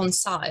to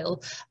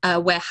reconcile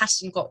where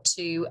Hatton got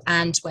to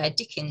and where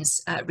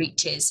Dickens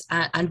reaches,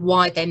 and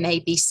why there may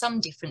be some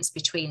difference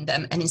between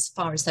them, and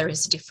insofar as there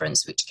is a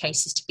difference, which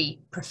case is to be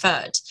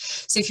preferred.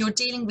 So if you're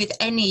dealing with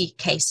any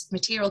case of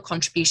material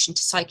contribution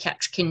to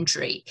psychiatric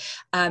injury,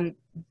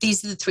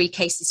 these are the three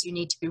cases you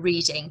need to be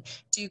reading.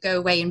 Do go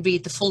away and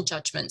read the full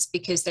judgments,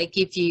 because they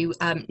give you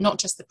not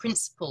just the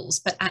principles,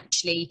 but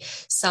actually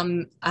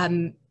some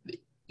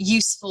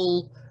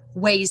useful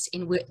ways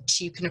in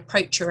which you can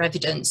approach your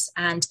evidence,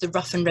 and the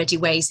rough and ready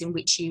ways in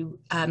which you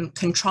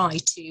can try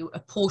to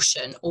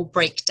apportion or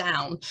break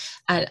down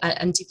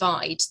and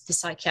divide the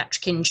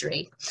psychiatric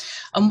injury.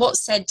 And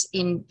what's said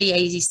in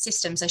BAE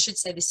Systems, I should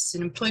say this is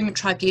an employment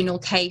tribunal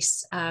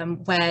case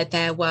where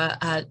there were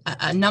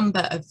a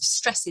number of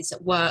stresses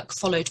at work,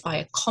 followed by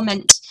a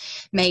comment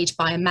made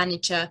by a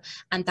manager,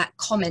 and that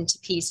comment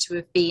appears to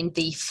have been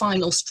the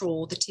final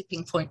straw, the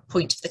tipping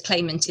point of the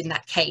claimant in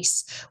that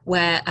case,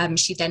 where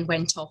she then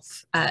went off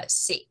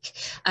sick.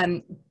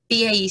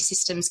 BAE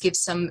Systems gives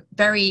some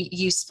very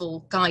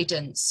useful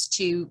guidance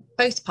to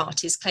both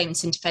parties,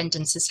 claimants and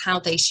defendants, as how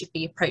they should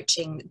be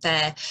approaching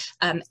their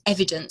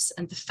evidence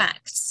and the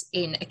facts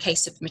in a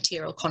case of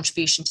material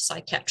contribution to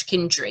psychiatric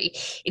injury.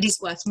 It is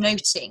worth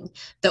noting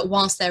that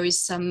whilst there is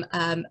some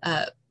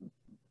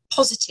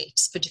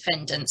positives for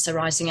defendants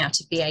arising out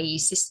of BAE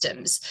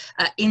Systems,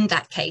 in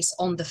that case,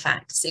 on the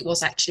facts, it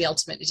was actually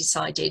ultimately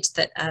decided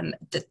that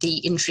that the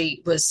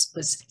injury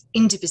was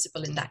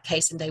indivisible in that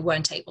case, and they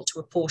weren't able to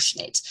apportion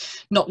it,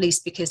 not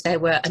least because there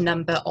were a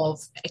number of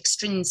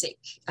extrinsic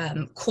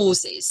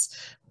causes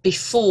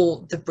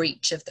before the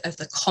breach of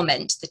the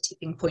comment, the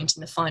tipping point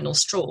and the final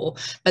straw,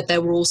 but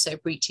there were also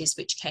breaches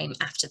which came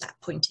after that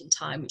point in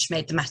time, which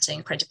made the matter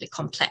incredibly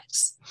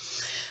complex.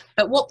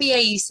 But what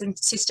BAE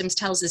Systems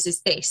tells us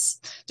is this: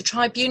 the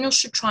tribunal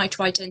should try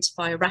to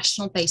identify a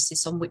rational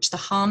basis on which the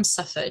harm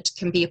suffered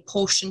can be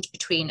apportioned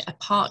between a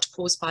part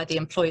caused by the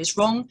employer's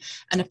wrong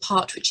and a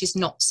part which is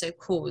not so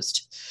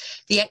caused.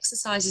 The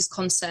exercise is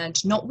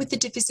concerned not with the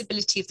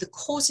divisibility of the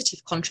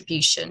causative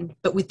contribution,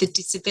 but with the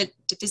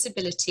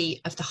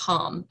divisibility of the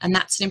harm. And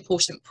that's an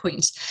important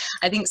point.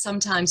 I think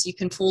sometimes you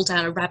can fall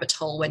down a rabbit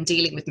hole when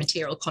dealing with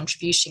material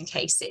contribution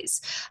cases,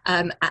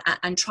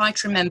 and try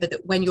to remember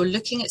that when you're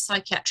looking at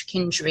psychiatric psychiatric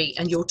injury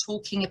and you're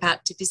talking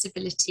about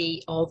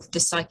divisibility of the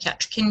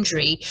psychiatric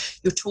injury,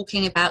 you're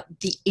talking about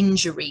the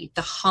injury,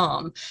 the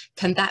harm.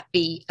 Can that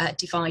be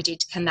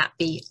divided? Can that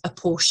be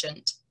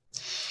apportioned?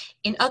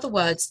 In other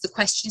words, the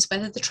question is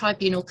whether the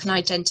tribunal can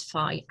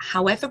identify,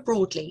 however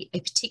broadly, a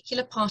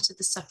particular part of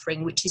the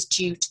suffering which is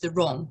due to the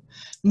wrong,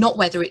 not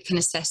whether it can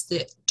assess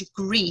the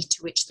degree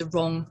to which the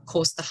wrong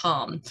caused the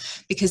harm,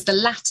 because the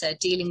latter,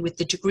 dealing with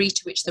the degree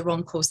to which the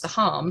wrong caused the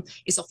harm,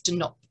 is often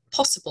not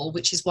possible,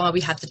 which is why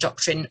we have the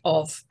doctrine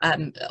of,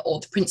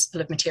 or the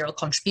principle of material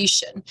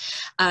contribution,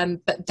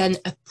 but then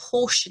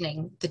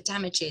apportioning the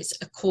damages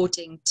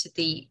according to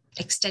the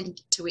extent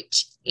to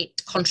which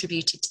it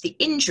contributed to the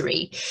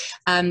injury.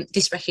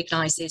 This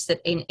recognises that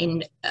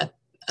in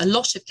a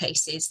lot of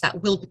cases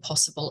that will be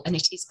possible, and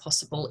it is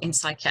possible in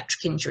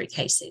psychiatric injury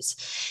cases.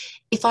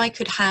 If I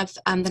could have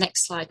the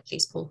next slide,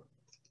 please, Paul.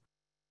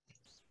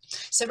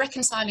 So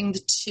reconciling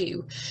the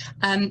two,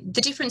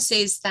 the difference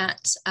is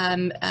that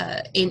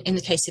in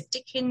the case of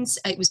Dickens,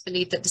 it was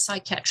believed that the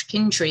psychiatric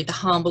injury, the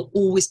harm, will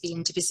always be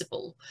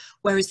indivisible,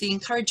 whereas the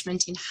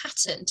encouragement in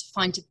Hatton to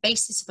find a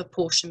basis of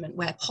apportionment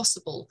where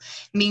possible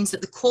means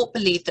that the court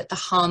believed that the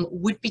harm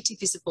would be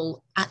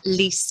divisible at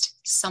least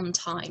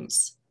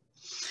sometimes.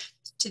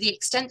 To the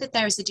extent that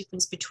there is a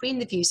difference between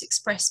the views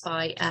expressed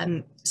by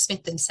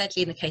Smith and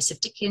Sedley in the case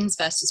of Dickens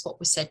versus what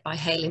was said by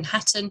Hale in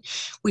Hatton,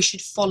 we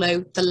should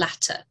follow the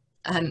latter.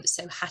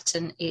 So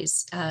Hatton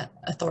is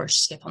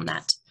authoritative on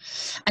that.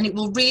 And it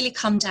will really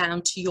come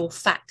down to your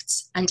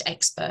facts and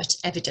expert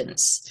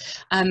evidence,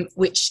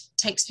 which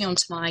takes me on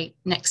to my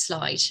next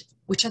slide,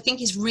 which I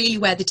think is really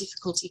where the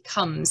difficulty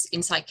comes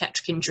in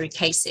psychiatric injury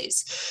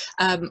cases.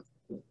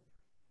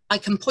 I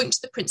can point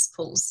to the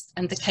principles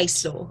and the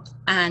case law,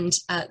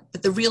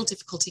 but the real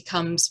difficulty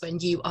comes when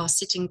you are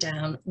sitting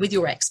down with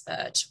your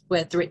expert,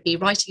 whether it be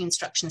writing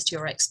instructions to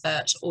your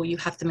expert or you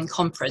have them in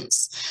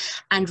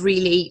conference, and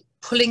really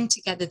pulling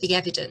together the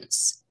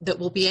evidence that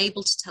will be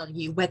able to tell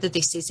you whether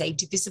this is a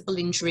divisible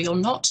injury or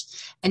not,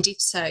 and if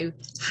so,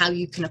 how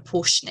you can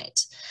apportion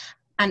it.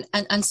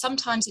 And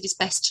sometimes it is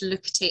best to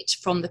look at it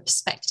from the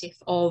perspective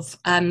of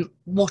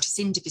what is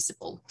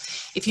indivisible.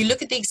 If you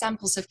look at the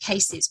examples of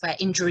cases where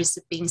injuries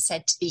have been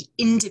said to be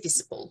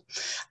indivisible,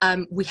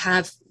 we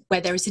have where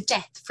there is a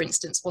death, for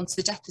instance. Once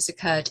the death has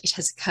occurred, it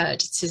has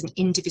occurred. It's an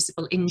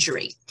indivisible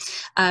injury.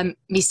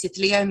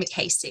 Mesothelioma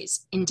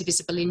cases,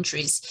 indivisible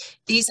injuries.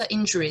 These are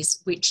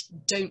injuries which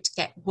don't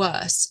get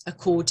worse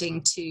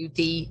according to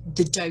the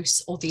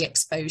dose or the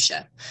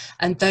exposure.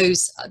 And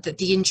those,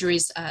 the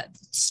injuries,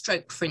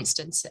 stroke, for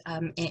instance,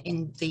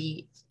 in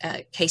the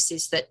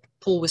cases that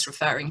Paul was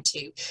referring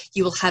to,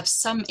 you will have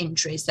some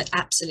injuries that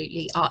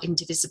absolutely are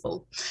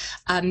indivisible.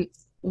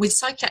 With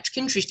psychiatric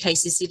injury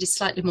cases, it is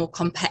slightly more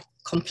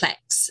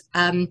complex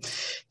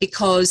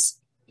because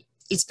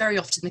it's very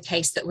often the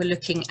case that we're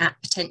looking at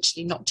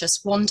potentially not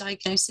just one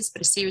diagnosis,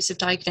 but a series of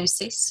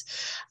diagnoses,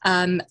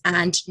 and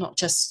not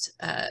just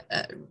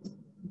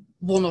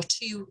one or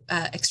two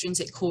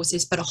extrinsic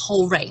causes, but a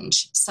whole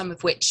range, some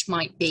of which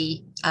might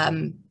be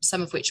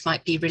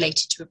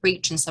related to a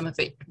breach and some of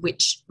it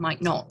which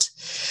might not.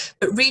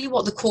 But really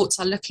what the courts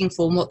are looking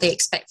for and what they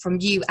expect from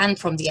you and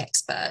from the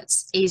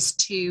experts is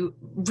to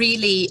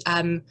really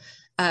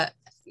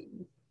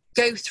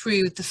go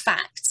through the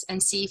facts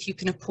and see if you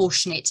can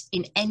apportion it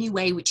in any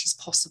way which is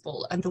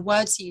possible. And the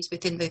words used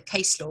within the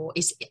case law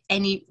is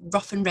any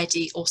rough and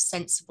ready or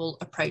sensible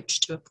approach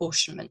to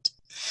apportionment.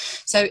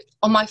 So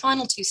on my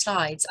final two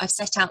slides, I've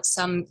set out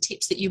some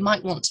tips that you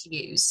might want to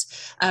use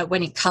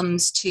when it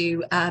comes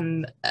to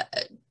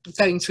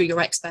going through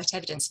your expert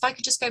evidence. If I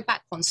could just go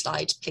back one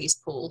slide, please,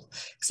 Paul,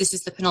 because this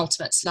is the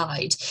penultimate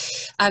slide.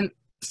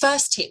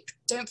 First tip,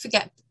 don't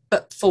forget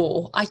but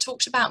for. I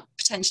talked about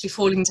potentially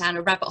falling down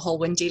a rabbit hole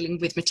when dealing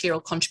with material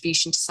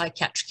contribution to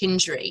psychiatric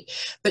injury,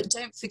 but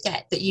don't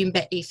forget that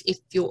if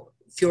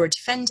you're a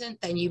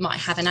defendant, then you might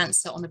have an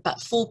answer on a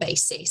but-for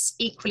basis.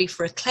 Equally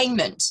for a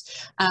claimant,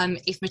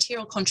 if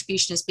material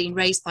contribution has been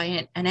raised by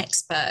an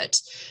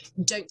expert,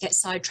 don't get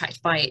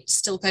sidetracked by it.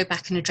 Still go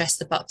back and address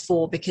the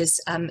but-for,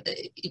 because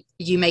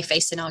you may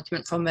face an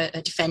argument from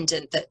a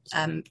defendant that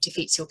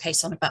defeats your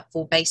case on a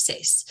but-for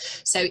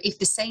basis. So if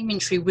the same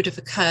injury would have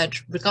occurred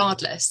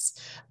regardless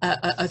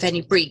of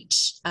any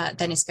breach,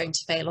 then it's going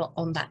to fail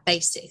on that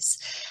basis.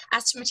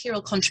 As to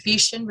material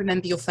contribution,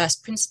 remember your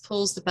first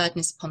principles. The burden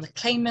is upon the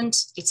claimant.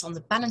 It's on the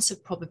balance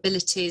of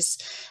probabilities,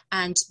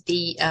 and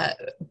the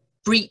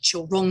breach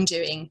or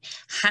wrongdoing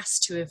has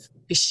to have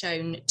been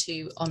shown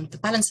to, on the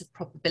balance of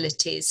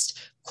probabilities,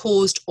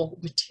 caused or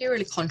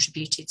materially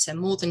contributed, so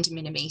more than de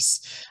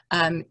minimis,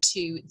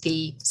 to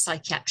the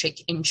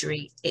psychiatric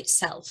injury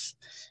itself.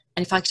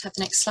 And if I could have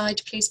the next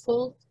slide, please,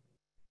 Paul.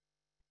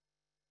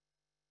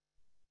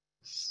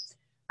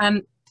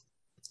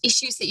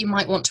 Issues that you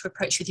might want to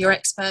approach with your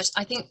expert.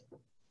 I think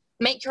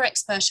make your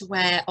expert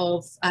aware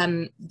of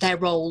their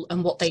role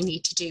and what they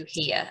need to do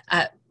here.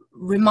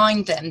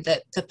 remind them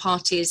that the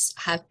parties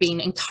have been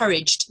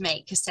encouraged to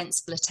make a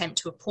sensible attempt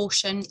to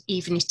apportion,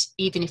 even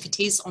if it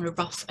is on a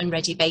rough and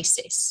ready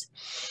basis.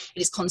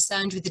 It is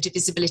concerned with the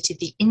divisibility of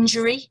the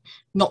injury,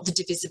 not the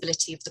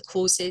divisibility of the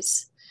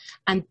causes.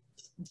 And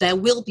there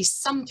will be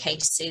some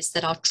cases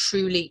that are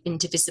truly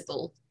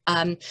indivisible.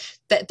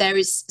 But there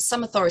is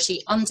some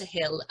authority,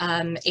 Underhill,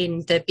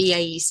 in the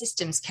BAE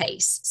Systems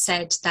case,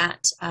 said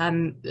that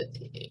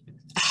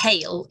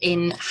Hale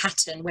in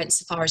Hatton went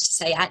so far as to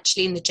say,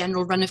 actually, in the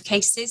general run of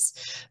cases,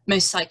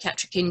 most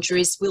psychiatric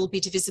injuries will be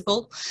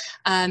divisible.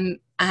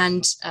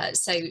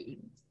 So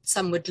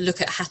some would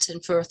look at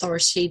Hatton for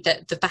authority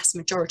that the vast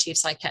majority of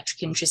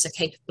psychiatric injuries are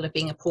capable of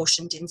being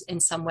apportioned in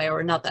some way or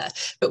another.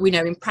 But we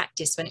know in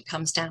practice, when it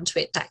comes down to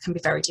it, that can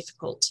be very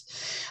difficult.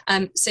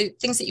 So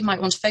things that you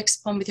might want to focus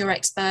upon with your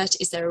expert: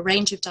 is there a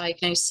range of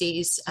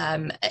diagnoses?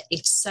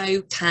 If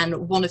so,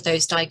 can one of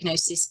those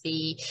diagnoses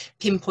be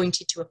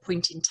pinpointed to a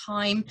point in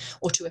time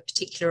or to a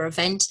particular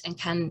event, and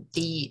can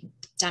the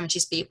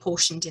damages be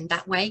apportioned in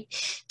that way?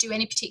 Do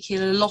any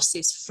particular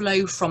losses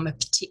flow from a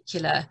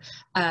particular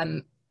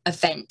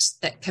event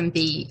that can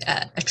be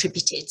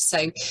attributed?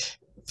 So,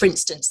 for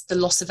instance, the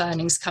loss of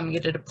earnings coming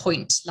at a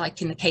point,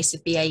 like in the case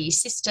of BAE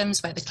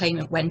Systems, where the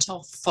claimant went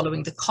off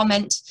following the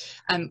comment,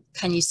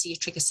 can you see a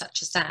trigger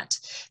such as that?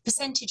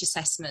 Percentage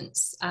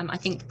assessments, I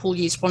think Paul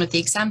used one of the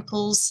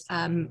examples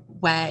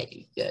where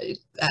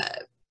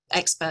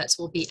experts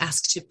will be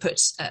asked to put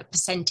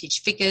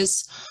percentage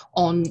figures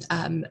on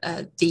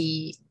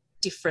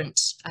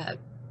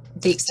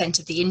the extent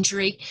of the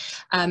injury,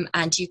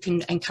 and you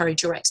can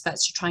encourage your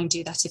experts to try and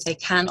do that if they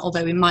can,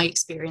 although in my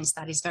experience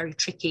that is very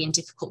tricky and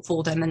difficult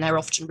for them, and they're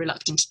often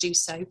reluctant to do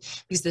so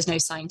because there's no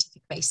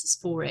scientific basis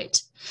for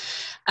it.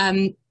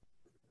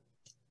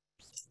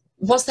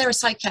 Was there a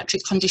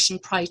psychiatric condition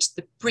prior to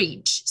the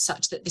breach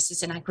such that this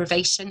is an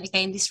aggravation?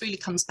 Again, this really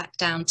comes back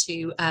down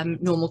to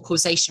normal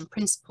causation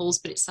principles,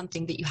 but it's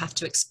something that you have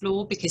to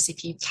explore, because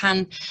if you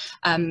can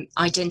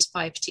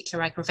identify a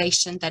particular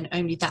aggravation, then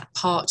only that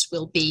part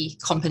will be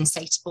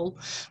compensatable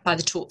by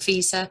the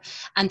tortfeasor.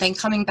 And then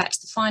coming back to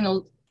the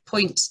final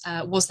point,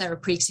 was there a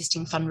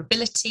pre-existing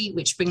vulnerability,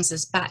 which brings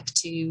us back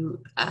to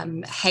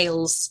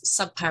Hale's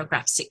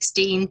subparagraph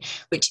 16,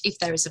 which if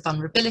there is a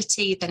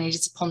vulnerability, then it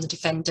is upon the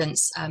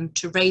defendants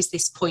to raise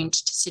this point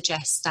to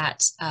suggest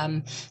that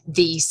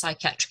the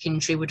psychiatric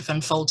injury would have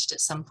unfolded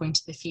at some point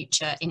in the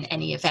future in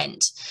any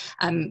event.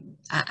 And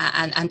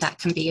that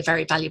can be a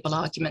very valuable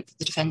argument that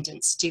the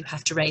defendants do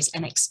have to raise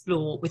and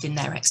explore within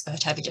their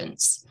expert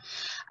evidence.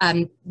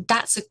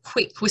 That's a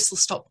quick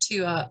whistle-stop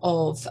tour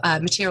of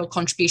material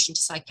contribution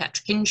to psychiatric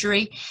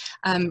injury.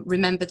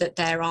 Remember that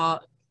there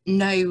are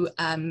no,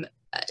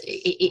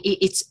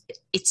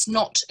 it's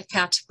not a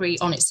category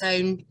on its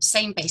own,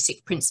 same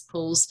basic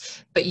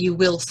principles, but you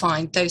will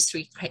find those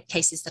three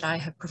cases that I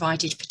have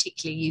provided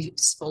particularly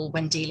useful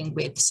when dealing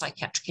with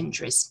psychiatric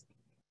injuries.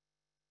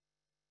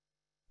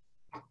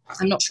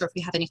 I'm not sure if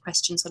we have any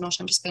questions or not.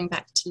 I'm just going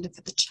back to look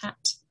at the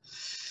chat.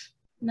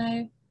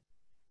 No.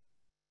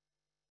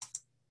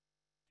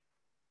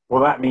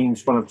 Well, that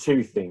means one of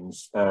two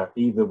things.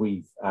 Either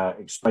we've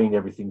explained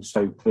everything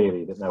so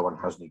clearly that no one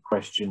has any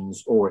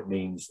questions, or it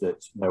means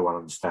that no one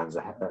understands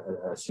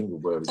a single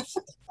word.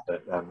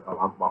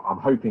 I'm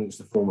hoping it's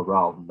the former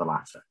rather than the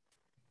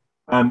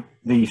latter.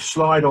 The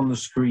slide on the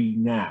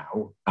screen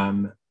now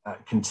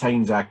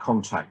contains our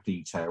contact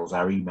details,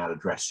 our email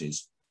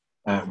addresses.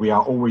 We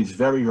are always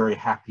very, very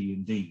happy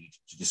indeed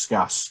to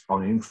discuss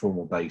on an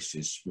informal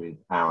basis with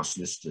our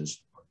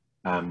solicitors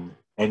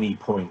any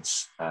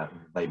points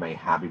they may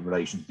have in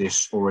relation to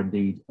this, or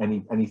indeed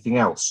anything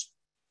else.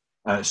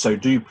 So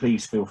do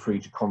please feel free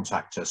to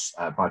contact us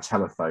by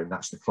telephone.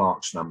 That's the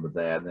clerk's number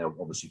there, and they'll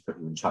obviously put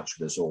you in touch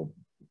with us, or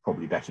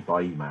probably better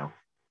by email.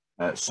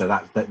 So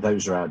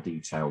those are our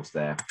details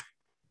there.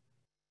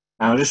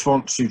 And I just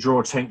want to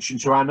draw attention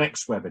to our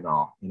next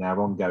webinar in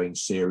our ongoing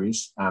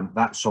series.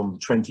 That's on the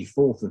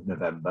 24th of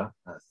November,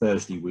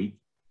 Thursday week,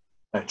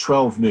 at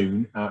 12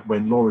 noon,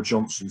 when Laura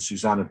Johnson and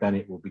Susanna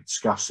Bennett will be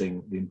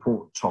discussing the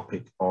important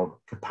topic of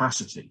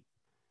capacity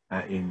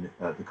in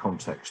the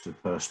context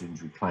of personal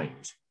injury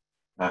claims.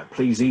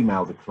 Please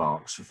email the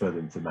clerks for further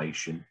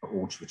information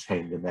or to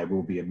attend, and there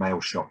will be a mail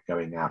shot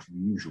going out in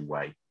the usual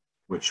way,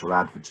 which will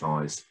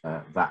advertise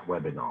that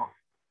webinar.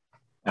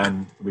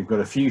 And we've got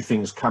a few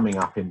things coming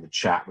up in the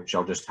chat, which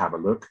I'll just have a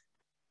look.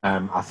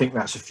 I think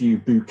that's a few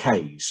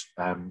bouquets.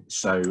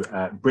 So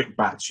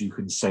brickbats you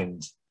can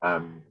send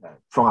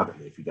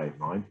privately if you don't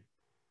mind,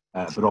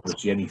 but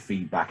obviously any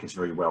feedback is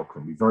very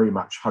welcome. We very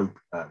much hope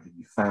that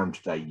you found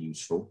today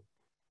useful.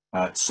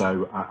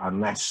 So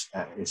unless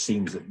it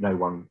seems that no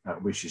one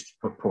wishes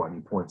to put any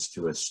points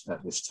to us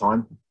at this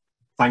time,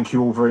 thank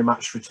you all very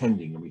much for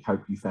attending, and we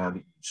hope you found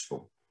it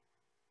useful.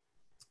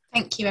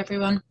 Thank you,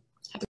 everyone.